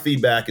 All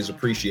feedback is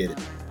appreciated.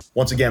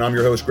 Once again, I'm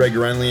your host, Greg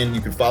Gurenlian. You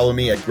can follow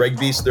me at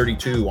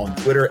GregBeast32 on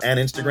Twitter and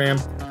Instagram.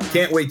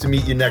 Can't wait to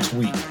meet you next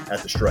week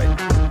at The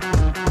Stripe.